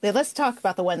let's talk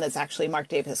about the one that's actually Mark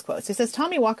Davis quotes. He says,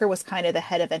 Tommy Walker was kind of the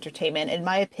head of entertainment. In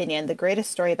my opinion, the greatest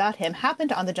story about him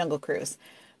happened on the Jungle Cruise.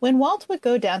 When Walt would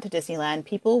go down to Disneyland,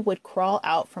 people would crawl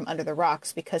out from under the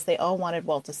rocks because they all wanted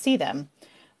Walt to see them.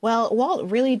 Well,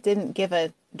 Walt really didn't give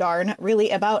a darn,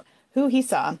 really, about who he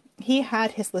saw. He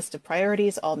had his list of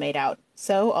priorities all made out.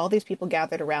 So all these people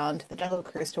gathered around the Jungle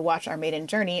Cruise to watch our maiden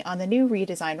journey on the new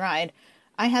redesigned ride.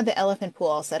 I had the elephant pool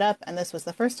all set up, and this was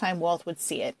the first time Walt would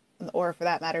see it. Or for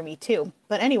that matter, me too.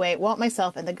 But anyway, Walt,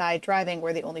 myself, and the guy driving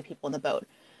were the only people in the boat.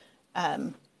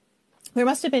 There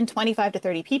must have been 25 to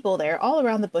 30 people there, all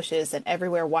around the bushes and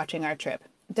everywhere watching our trip.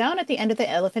 Down at the end of the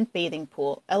elephant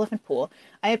pool,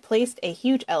 I had placed a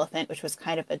huge elephant, which was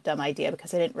kind of a dumb idea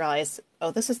because I didn't realize,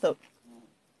 this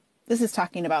is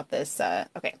talking about this.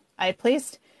 Okay. I had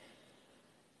placed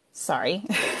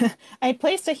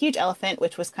a huge elephant,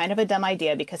 which was kind of a dumb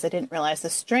idea because I didn't realize the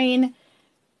strain,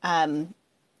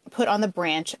 put on the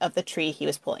branch of the tree he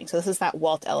was pulling. So this is that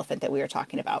Walt elephant that we were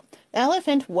talking about. The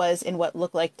elephant was in what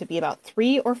looked like to be about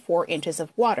 3 or 4 inches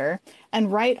of water,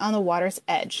 and right on the water's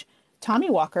edge.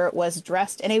 Tommy Walker was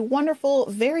dressed in a wonderful,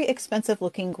 very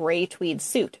expensive-looking gray tweed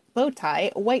suit, bow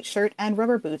tie, white shirt, and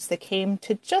rubber boots that came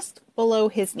to just below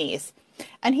his knees.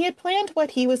 And he had planned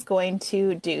what he was going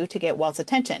to do to get Walt's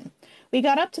attention. We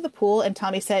got up to the pool, and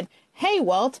Tommy said, "Hey,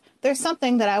 Walt, there's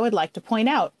something that I would like to point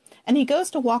out." And he goes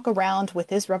to walk around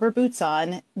with his rubber boots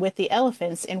on with the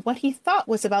elephants in what he thought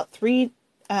was about 3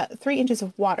 inches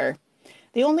of water.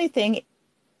 The only thing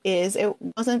is it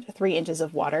wasn't 3 inches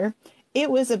of water.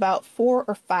 It was about 4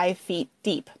 or 5 feet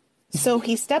deep. So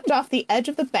he stepped off the edge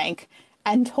of the bank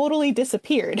and totally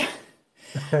disappeared.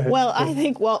 Well, I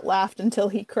think Walt laughed until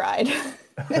he cried.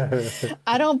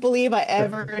 I don't believe I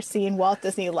ever seen Walt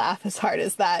Disney laugh as hard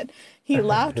as that. He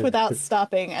laughed without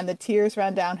stopping, and the tears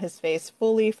ran down his face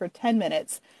fully for 10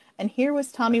 minutes. And here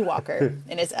was Tommy Walker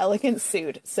in his elegant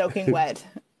suit, soaking wet.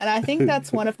 And I think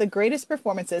that's one of the greatest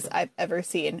performances I've ever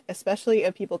seen, especially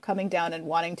of people coming down and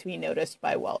wanting to be noticed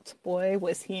by Walt. Boy,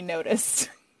 was he noticed.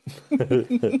 What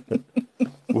do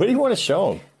you want to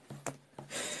show him?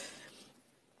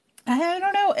 I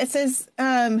don't know. It says,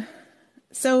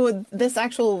 so this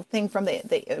actual thing from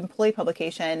the employee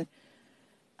publication,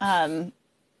 I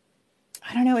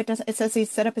don't know. It says he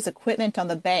set up his equipment on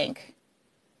the bank.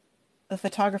 The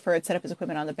photographer had set up his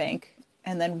equipment on the bank.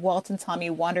 And then Walt and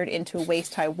Tommy wandered into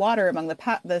waist-high water among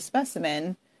the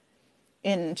specimen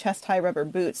in chest-high rubber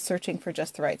boots, searching for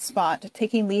just the right spot.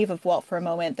 Taking leave of Walt for a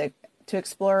moment to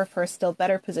explore for a still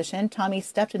better position, Tommy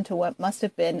stepped into what must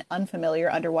have been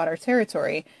unfamiliar underwater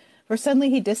territory, for suddenly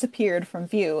he disappeared from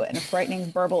view in a frightening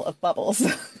burble of bubbles.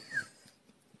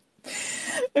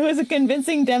 It was a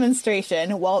convincing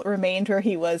demonstration. Walt remained where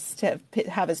he was to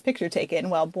have his picture taken,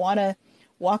 while Bwana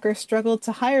Walker struggled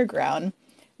to higher ground,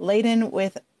 laden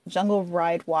with jungle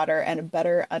ride water and a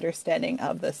better understanding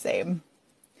of the same.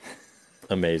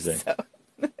 Amazing. So,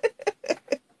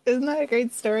 isn't that a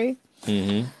great story?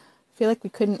 Mm-hmm. I feel like we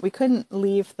couldn't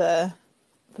leave the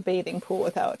bathing pool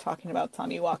without talking about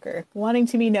Tommy Walker wanting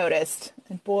to be noticed,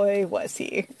 and boy was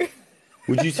he.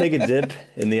 Would you take a dip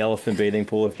in the elephant bathing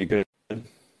pool if you could?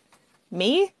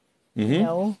 Me? Mm-hmm.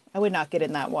 No, I would not get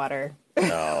in that water.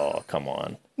 Oh, come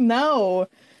on. No,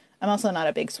 I'm also not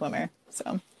a big swimmer,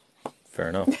 so. Fair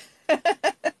enough.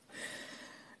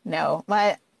 No,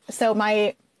 my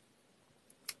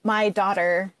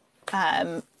daughter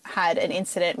had an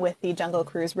incident with the Jungle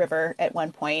Cruise River at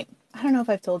one point. I don't know if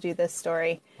I've told you this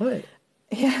story. What?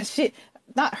 Yeah,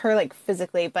 not her like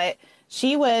physically, but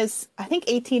she was, I think,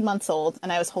 18 months old,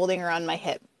 and I was holding her on my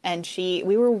hip, and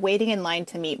we were waiting in line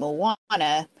to meet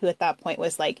Moana, who at that point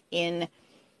was like in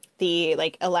the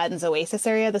like Aladdin's Oasis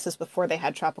area. This was before they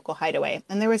had Tropical Hideaway,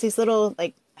 and there was these little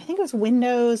like, I think it was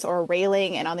windows or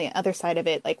railing, and on the other side of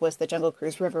it like was the Jungle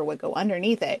Cruise River would go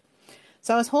underneath it.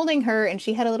 So I was holding her, and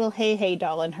she had a little Hey Hey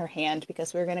doll in her hand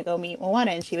because we were going to go meet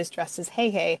Moana, and she was dressed as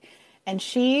Hey Hey. And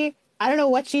I don't know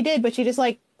what she did, but she just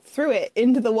like threw it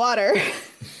into the water.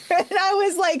 And I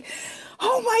was like,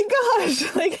 oh my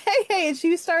gosh, like, Hey Hey. And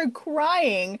she started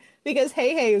crying because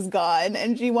Hey Hey is gone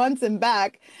and she wants him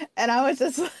back. And I was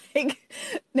just like,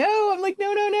 no, I'm like,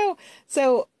 no, no, no.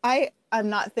 So I'm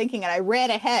not thinking, and I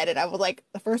ran ahead and I was like,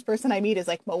 the first person I meet is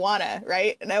like Moana,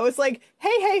 right? And I was like,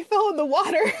 Hey Hey fell in the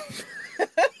water.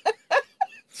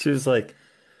 She was like,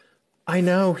 I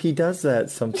know he does that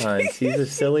sometimes. He's a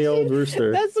silly old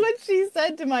rooster. That's what she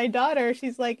said to my daughter.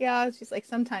 She's like, yeah, she's like,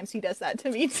 sometimes he does that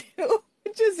to me too,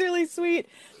 which is really sweet.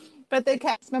 But the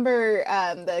cast member,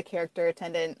 the character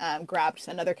attendant, grabbed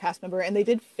another cast member and they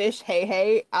did fish Hey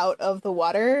Hey out of the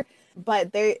water.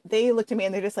 But they looked at me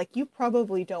and they're just like, you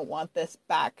probably don't want this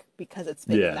back because it's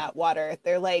been in that water.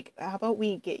 They're like, how about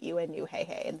we get you a new Hey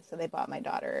Hey? And so they bought my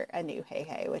daughter a new Hey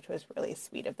Hey, which was really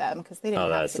sweet of them because they didn't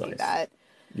have to do that.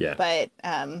 Yeah. But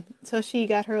so she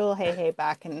got her little Hey Hey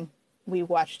back and we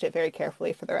watched it very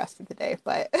carefully for the rest of the day.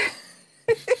 But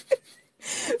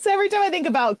so every time I think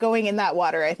about going in that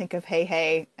water, I think of Hey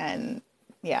Hey, and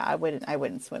yeah, I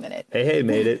wouldn't swim in it. Hey Hey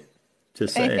made it.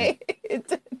 Just saying.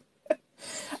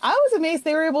 I was amazed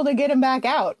they were able to get him back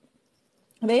out.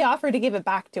 They offered to give it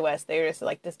back to us. They were just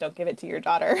like, just don't give it to your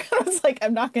daughter. I was like,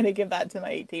 I'm not going to give that to my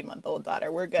 18-month-old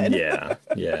daughter. We're good. Yeah,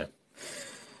 yeah.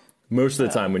 Most of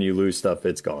the time when you lose stuff,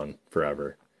 it's gone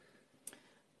forever.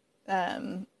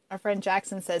 Our friend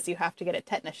Jackson says you have to get a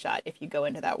tetanus shot if you go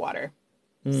into that water.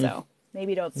 So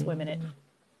maybe don't swim in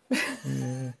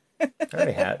it.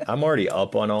 I'm already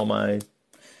up on all my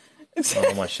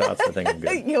shots. I think I'm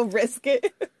good. You'll risk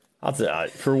it. I'll say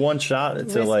for one shot,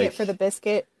 it's Risk like it for the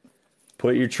biscuit.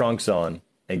 put your trunks on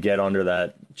and get under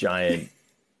that giant.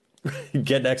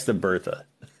 Get next to Bertha.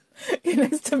 Get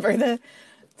next to Bertha.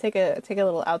 Take a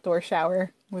little outdoor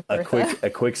shower with Bertha. A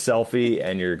quick selfie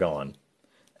and you're gone.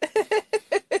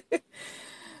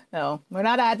 No, we're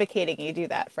not advocating you do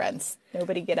that, friends.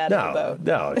 Nobody get out of the boat.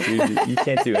 No, you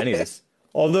can't do any of this.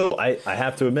 Although I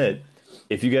have to admit,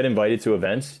 if you get invited to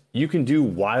events, you can do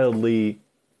wildly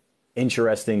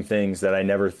interesting things that I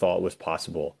never thought was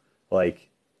possible. Like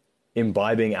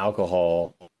imbibing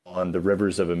alcohol on the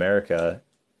rivers of America.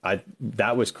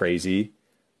 That was crazy.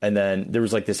 And then there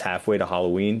was like this halfway to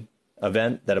Halloween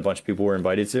event that a bunch of people were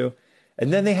invited to.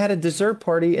 And then they had a dessert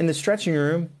party in the stretching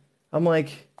room. I'm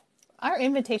like, our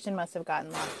invitation must have gotten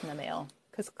lost in the mail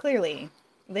because clearly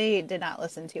they did not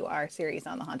listen to our series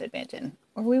on the Haunted Mansion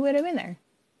or we would have been there.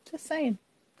 Just saying.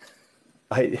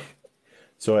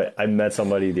 So I met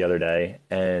somebody the other day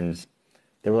and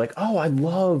they were like, oh, I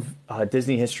love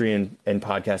Disney history and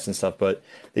podcasts and stuff, but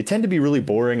they tend to be really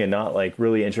boring and not like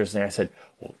really interesting. I said,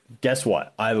 well, guess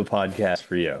what? I have a podcast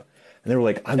for you. And they were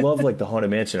like, I love like the Haunted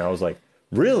Mansion. I was like,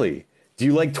 really? Do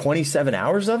you like 27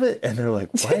 hours of it? And they're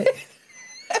like, what?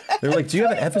 They're like, do you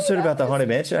have an episode about the Haunted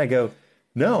Mansion? I go,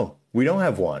 no, we don't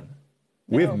have one.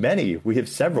 No. We have many. We have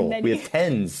several. Many. We have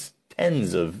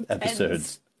tens of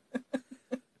episodes.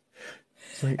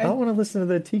 It's like, I want to listen to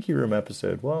the Tiki Room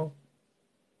episode. Well,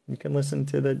 you can listen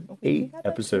to the 8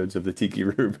 episodes of the Tiki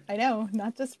Room. I know,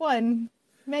 not just one.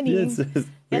 Many. Yes,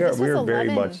 we are very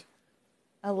much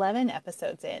 11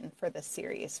 episodes in for this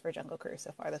series for Jungle Cruise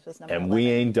so far. This was number 11. And we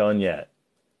ain't done yet.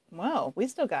 Whoa, we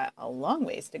still got a long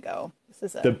ways to go.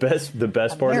 This is the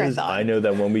best part is I know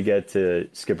that when we get to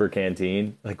Skipper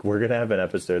Canteen, like we're gonna have an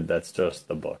episode that's just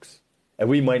the books, and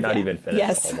we might not even finish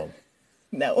all of them.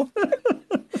 No,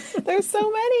 there's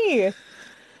so many.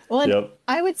 Well,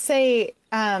 I would say,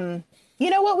 you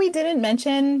know what we didn't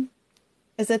mention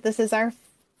is that this is our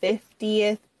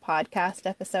 50th podcast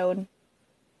episode.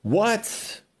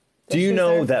 What? Do you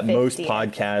know that most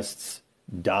podcasts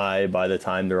die by the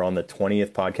time they're on the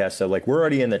 20th podcast? So like we're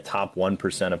already in the top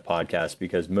 1% of podcasts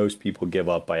because most people give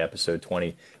up by episode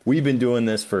 20. We've been doing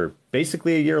this for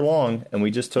basically a year long, and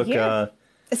we just took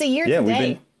it's a year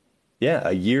today.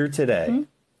 A year today. Mm-hmm.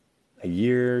 A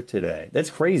year today. That's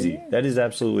crazy. Yeah. That is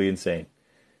absolutely insane.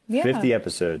 Yeah. 50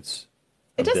 episodes.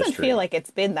 It doesn't feel like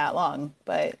it's been that long,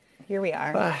 but here we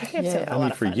are. I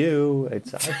mean, for you, I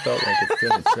felt like it's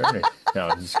been a journey. No,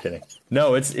 I'm just kidding.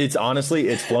 No, it's honestly,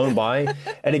 it's flown by.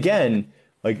 And again,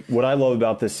 like what I love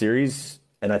about this series,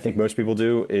 and I think most people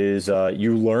do, is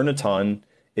you learn a ton.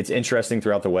 It's interesting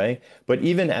throughout the way. But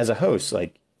even as a host,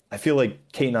 like I feel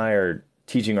like Kate and I are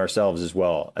teaching ourselves as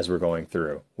well as we're going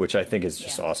through, which I think is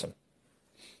just awesome.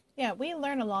 Yeah, we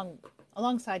learn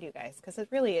alongside you guys, because it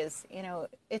really is, you know,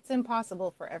 it's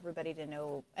impossible for anybody to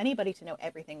know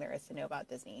everything there is to know about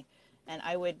Disney. And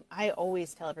I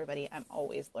always tell everybody I'm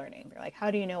always learning. They're like,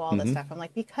 how do you know all this stuff? I'm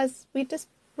like, because we just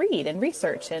read and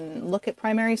research and look at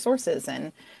primary sources,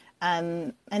 and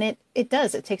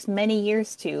it takes many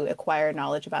years to acquire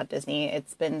knowledge about Disney.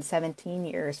 It's been 17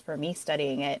 years for me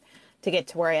studying it to get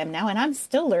to where I am now, and I'm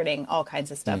still learning all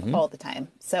kinds of stuff all the time.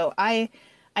 So I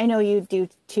I know you do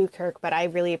too, Kirk, but I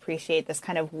really appreciate this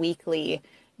kind of weekly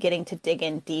getting to dig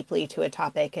in deeply to a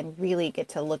topic and really get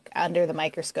to look under the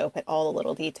microscope at all the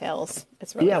little details.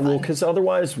 It's really Yeah, well, fun. because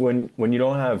otherwise, when you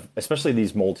don't have, especially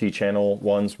these multi-channel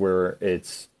ones where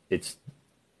it's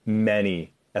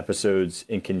many episodes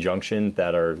in conjunction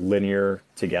that are linear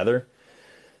together,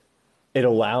 it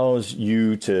allows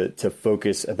you to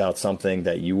focus about something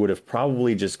that you would have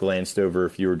probably just glanced over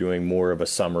if you were doing more of a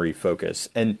summary focus.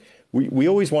 And we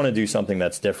always want to do something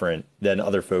that's different than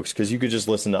other folks because you could just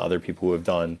listen to other people who have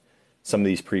done some of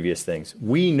these previous things.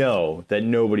 We know that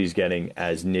nobody's getting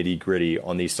as nitty gritty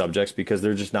on these subjects because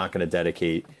they're just not going to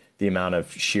dedicate the amount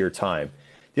of sheer time.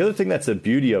 The other thing that's the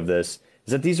beauty of this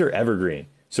is that these are evergreen.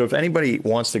 So if anybody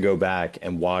wants to go back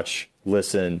and watch,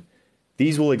 listen,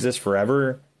 these will exist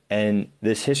forever. And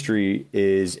this history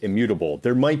is immutable.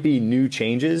 There might be new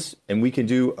changes, and we can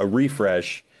do a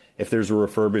refresh if there's a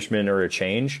refurbishment or a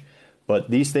change. But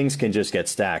these things can just get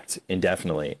stacked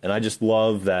indefinitely. And I just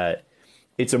love that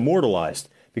it's immortalized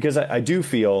because I do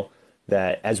feel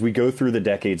that as we go through the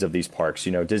decades of these parks,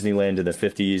 you know, Disneyland in the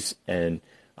 50s and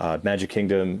Magic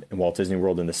Kingdom and Walt Disney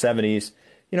World in the 70s,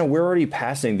 you know, we're already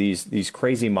passing these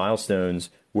crazy milestones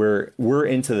where we're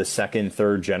into the second,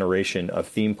 third generation of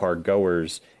theme park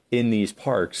goers in these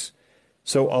parks.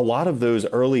 So a lot of those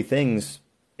early things,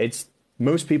 it's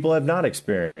most people have not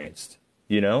experienced,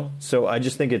 you know? So I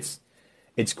just think it's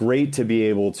great to be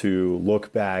able to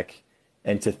look back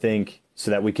and to think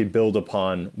so that we could build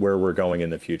upon where we're going in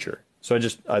the future. So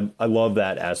I love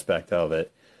that aspect of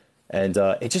it. And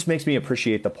it just makes me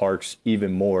appreciate the parks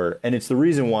even more. And it's the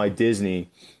reason why Disney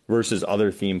versus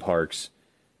other theme parks,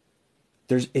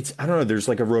 I don't know, there's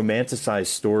like a romanticized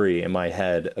story in my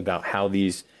head about how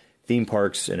these theme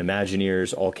parks and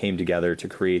Imagineers all came together to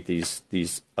create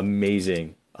these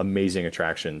amazing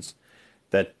attractions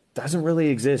that doesn't really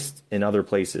exist in other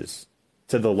places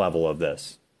to the level of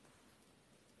this.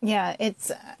 Yeah,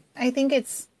 I think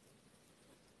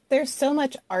there's so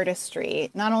much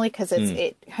artistry, not only because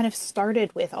it kind of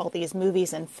started with all these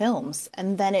movies and films,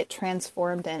 and then it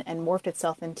transformed and morphed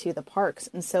itself into the parks.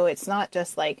 And so it's not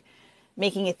just like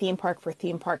making a theme park for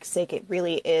theme park's sake. It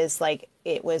really is like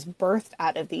it was birthed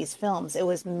out of these films. It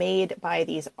was made by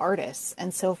these artists.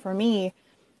 And so for me,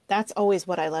 that's always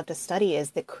what I love to study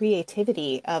is the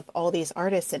creativity of all these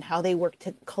artists and how they work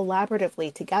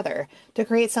collaboratively together to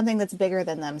create something that's bigger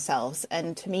than themselves.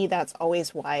 And to me, that's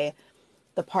always why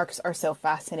the parks are so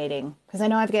fascinating. Because I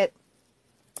know I get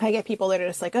people that are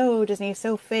just like, oh, Disney's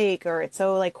so fake, or it's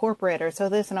so like corporate, or so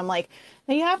this, and I'm like,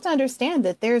 now you have to understand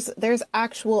that there's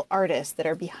actual artists that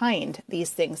are behind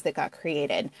these things that got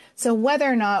created. So whether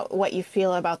or not what you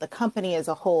feel about the company as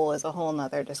a whole is a whole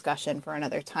nother discussion for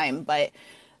another time, but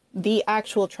the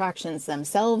actual attractions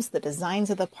themselves, the designs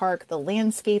of the park, the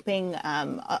landscaping,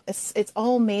 it's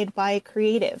all made by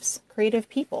creative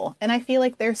people. And I feel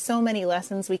like there's so many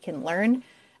lessons we can learn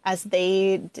as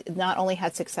they not only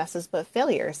had successes but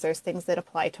failures. There's things that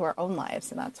apply to our own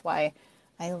lives, and that's why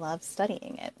I love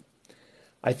studying it.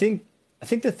 I think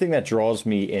the thing that draws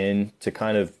me in to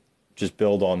kind of just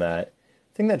build on that,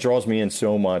 the thing that draws me in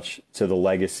so much to the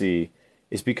legacy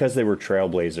is because they were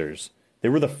trailblazers. They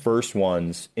were the first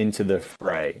ones into the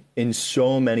fray in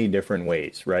so many different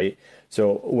ways, right?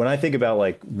 So when I think about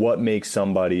like what makes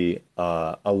somebody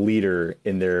a leader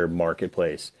in their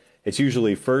marketplace, it's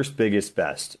usually first, biggest,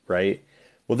 best, right?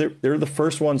 Well, they're the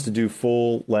first ones to do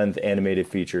full-length animated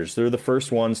features. They're the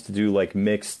first ones to do like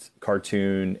mixed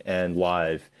cartoon and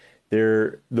live.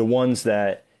 They're the ones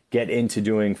that get into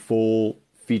doing full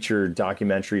feature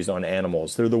documentaries on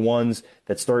animals. They're the ones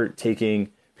that start taking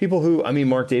people who, I mean,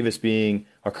 Mark Davis being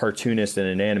a cartoonist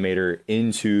and an animator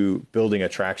into building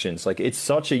attractions. Like it's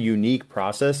such a unique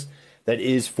process that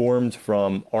is formed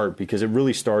from art because it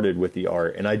really started with the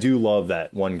art. And I do love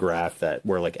that one graph that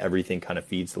where like everything kind of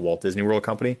feeds the Walt Disney World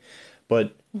Company.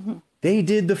 But they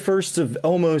did the first of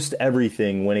almost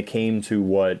everything when it came to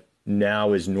what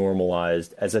now is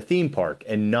normalized as a theme park.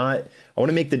 And not, I want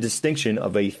to make the distinction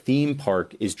of a theme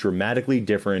park is dramatically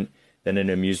different than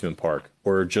an amusement park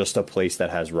or just a place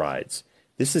that has rides.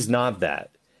 This is not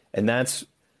that. And that's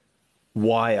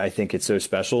why I think it's so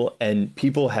special. And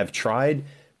people have tried,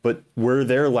 but where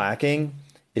they're lacking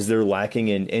is they're lacking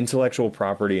in intellectual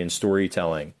property and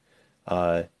storytelling.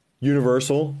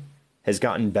 Universal has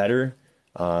gotten better,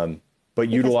 but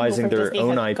because utilizing their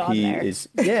own IP is,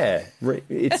 yeah, right.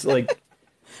 It's like,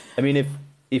 I mean,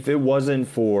 if it wasn't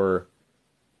for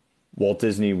Walt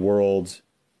Disney World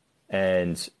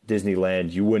and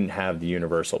Disneyland, you wouldn't have the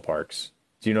Universal parks.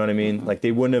 Do you know what I mean? Like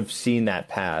they wouldn't have seen that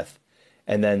path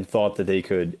and then thought that they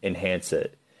could enhance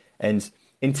it. And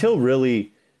until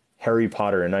really Harry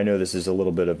Potter, and I know this is a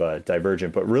little bit of a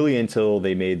divergent, but really until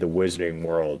they made the Wizarding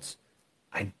Worlds,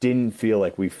 I didn't feel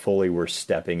like we fully were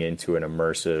stepping into an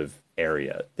immersive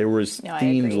area. There was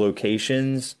themed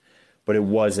locations, but it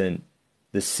wasn't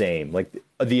the same. Like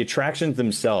the attractions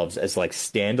themselves as like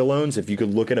standalones, if you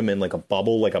could look at them in like a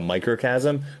bubble, like a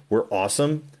microcosm, were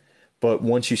awesome. But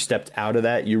once you stepped out of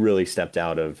that, you really stepped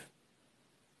out of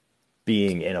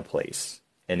being in a place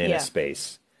and in a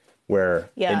space where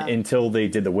until they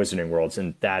did the Wizarding Worlds,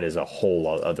 and that is a whole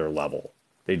other level.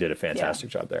 They did a fantastic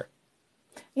job there.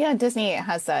 Yeah, Disney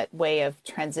has that way of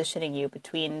transitioning you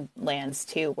between lands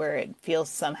too, where it feels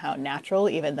somehow natural,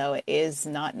 even though it is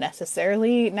not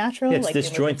necessarily natural. Yeah, it's like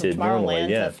disjointed normally,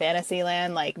 to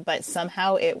Fantasyland, but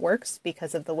somehow it works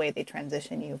because of the way they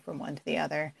transition you from one to the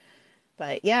other.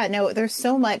 But yeah, no, there's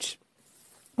so much.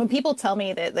 When people tell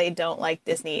me that they don't like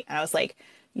Disney, I was like,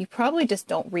 you probably just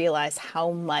don't realize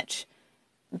how much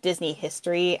Disney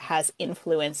history has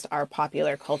influenced our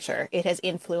popular culture. It has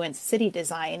influenced city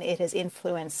design. It has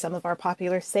influenced some of our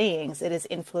popular sayings. It has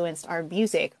influenced our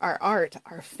music, our art,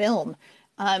 our film.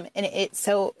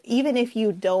 So even if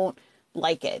you don't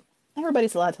like it,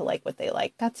 everybody's allowed to like what they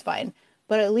like. That's fine.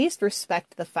 But at least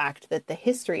respect the fact that the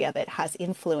history of it has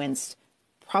influenced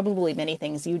probably many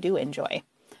things you do enjoy.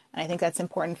 And I think that's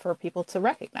important for people to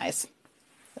recognize.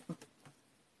 So,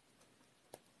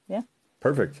 yeah.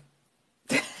 Perfect.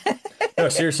 No,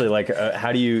 seriously, like,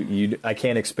 how do you, I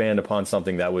can't expand upon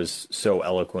something that was so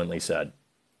eloquently said.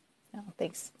 No,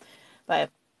 thanks.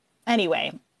 But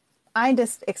anyway, I'm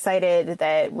just excited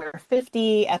that we're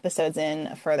 50 episodes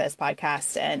in for this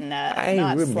podcast, and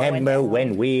I remember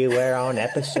when we were on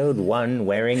episode 1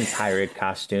 wearing pirate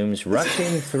costumes,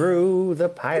 rushing through the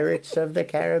Pirates of the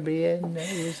Caribbean.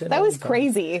 That was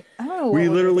crazy. We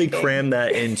literally crammed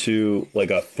that into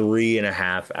like a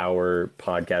 3.5-hour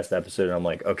podcast episode. And I'm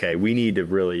like, okay, we need to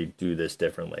really do this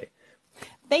differently.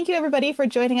 Thank you, everybody, for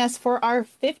joining us for our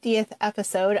 50th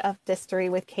episode of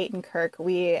Distory with Kate and Kirk.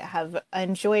 We have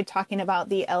enjoyed talking about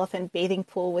the elephant bathing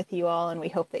pool with you all, and we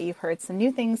hope that you've heard some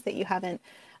new things that you haven't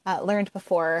learned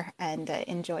before and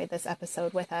enjoyed this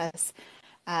episode with us.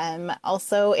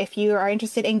 Also, if you are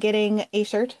interested in getting a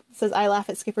shirt that says I laugh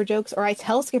at Skipper jokes or I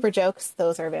tell Skipper jokes,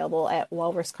 those are available at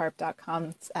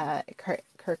walruscarp.com.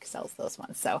 Kirk sells those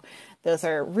ones. So those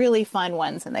are really fun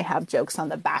ones, and they have jokes on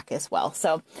the back as well.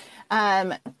 So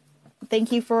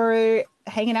thank you for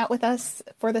hanging out with us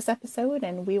for this episode,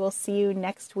 and we will see you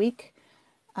next week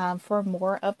for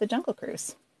more of the Jungle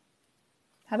Cruise.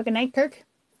 Have a good night, Kirk,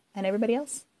 and everybody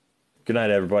else. Good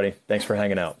night, everybody. Thanks for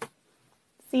hanging out.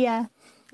 See ya.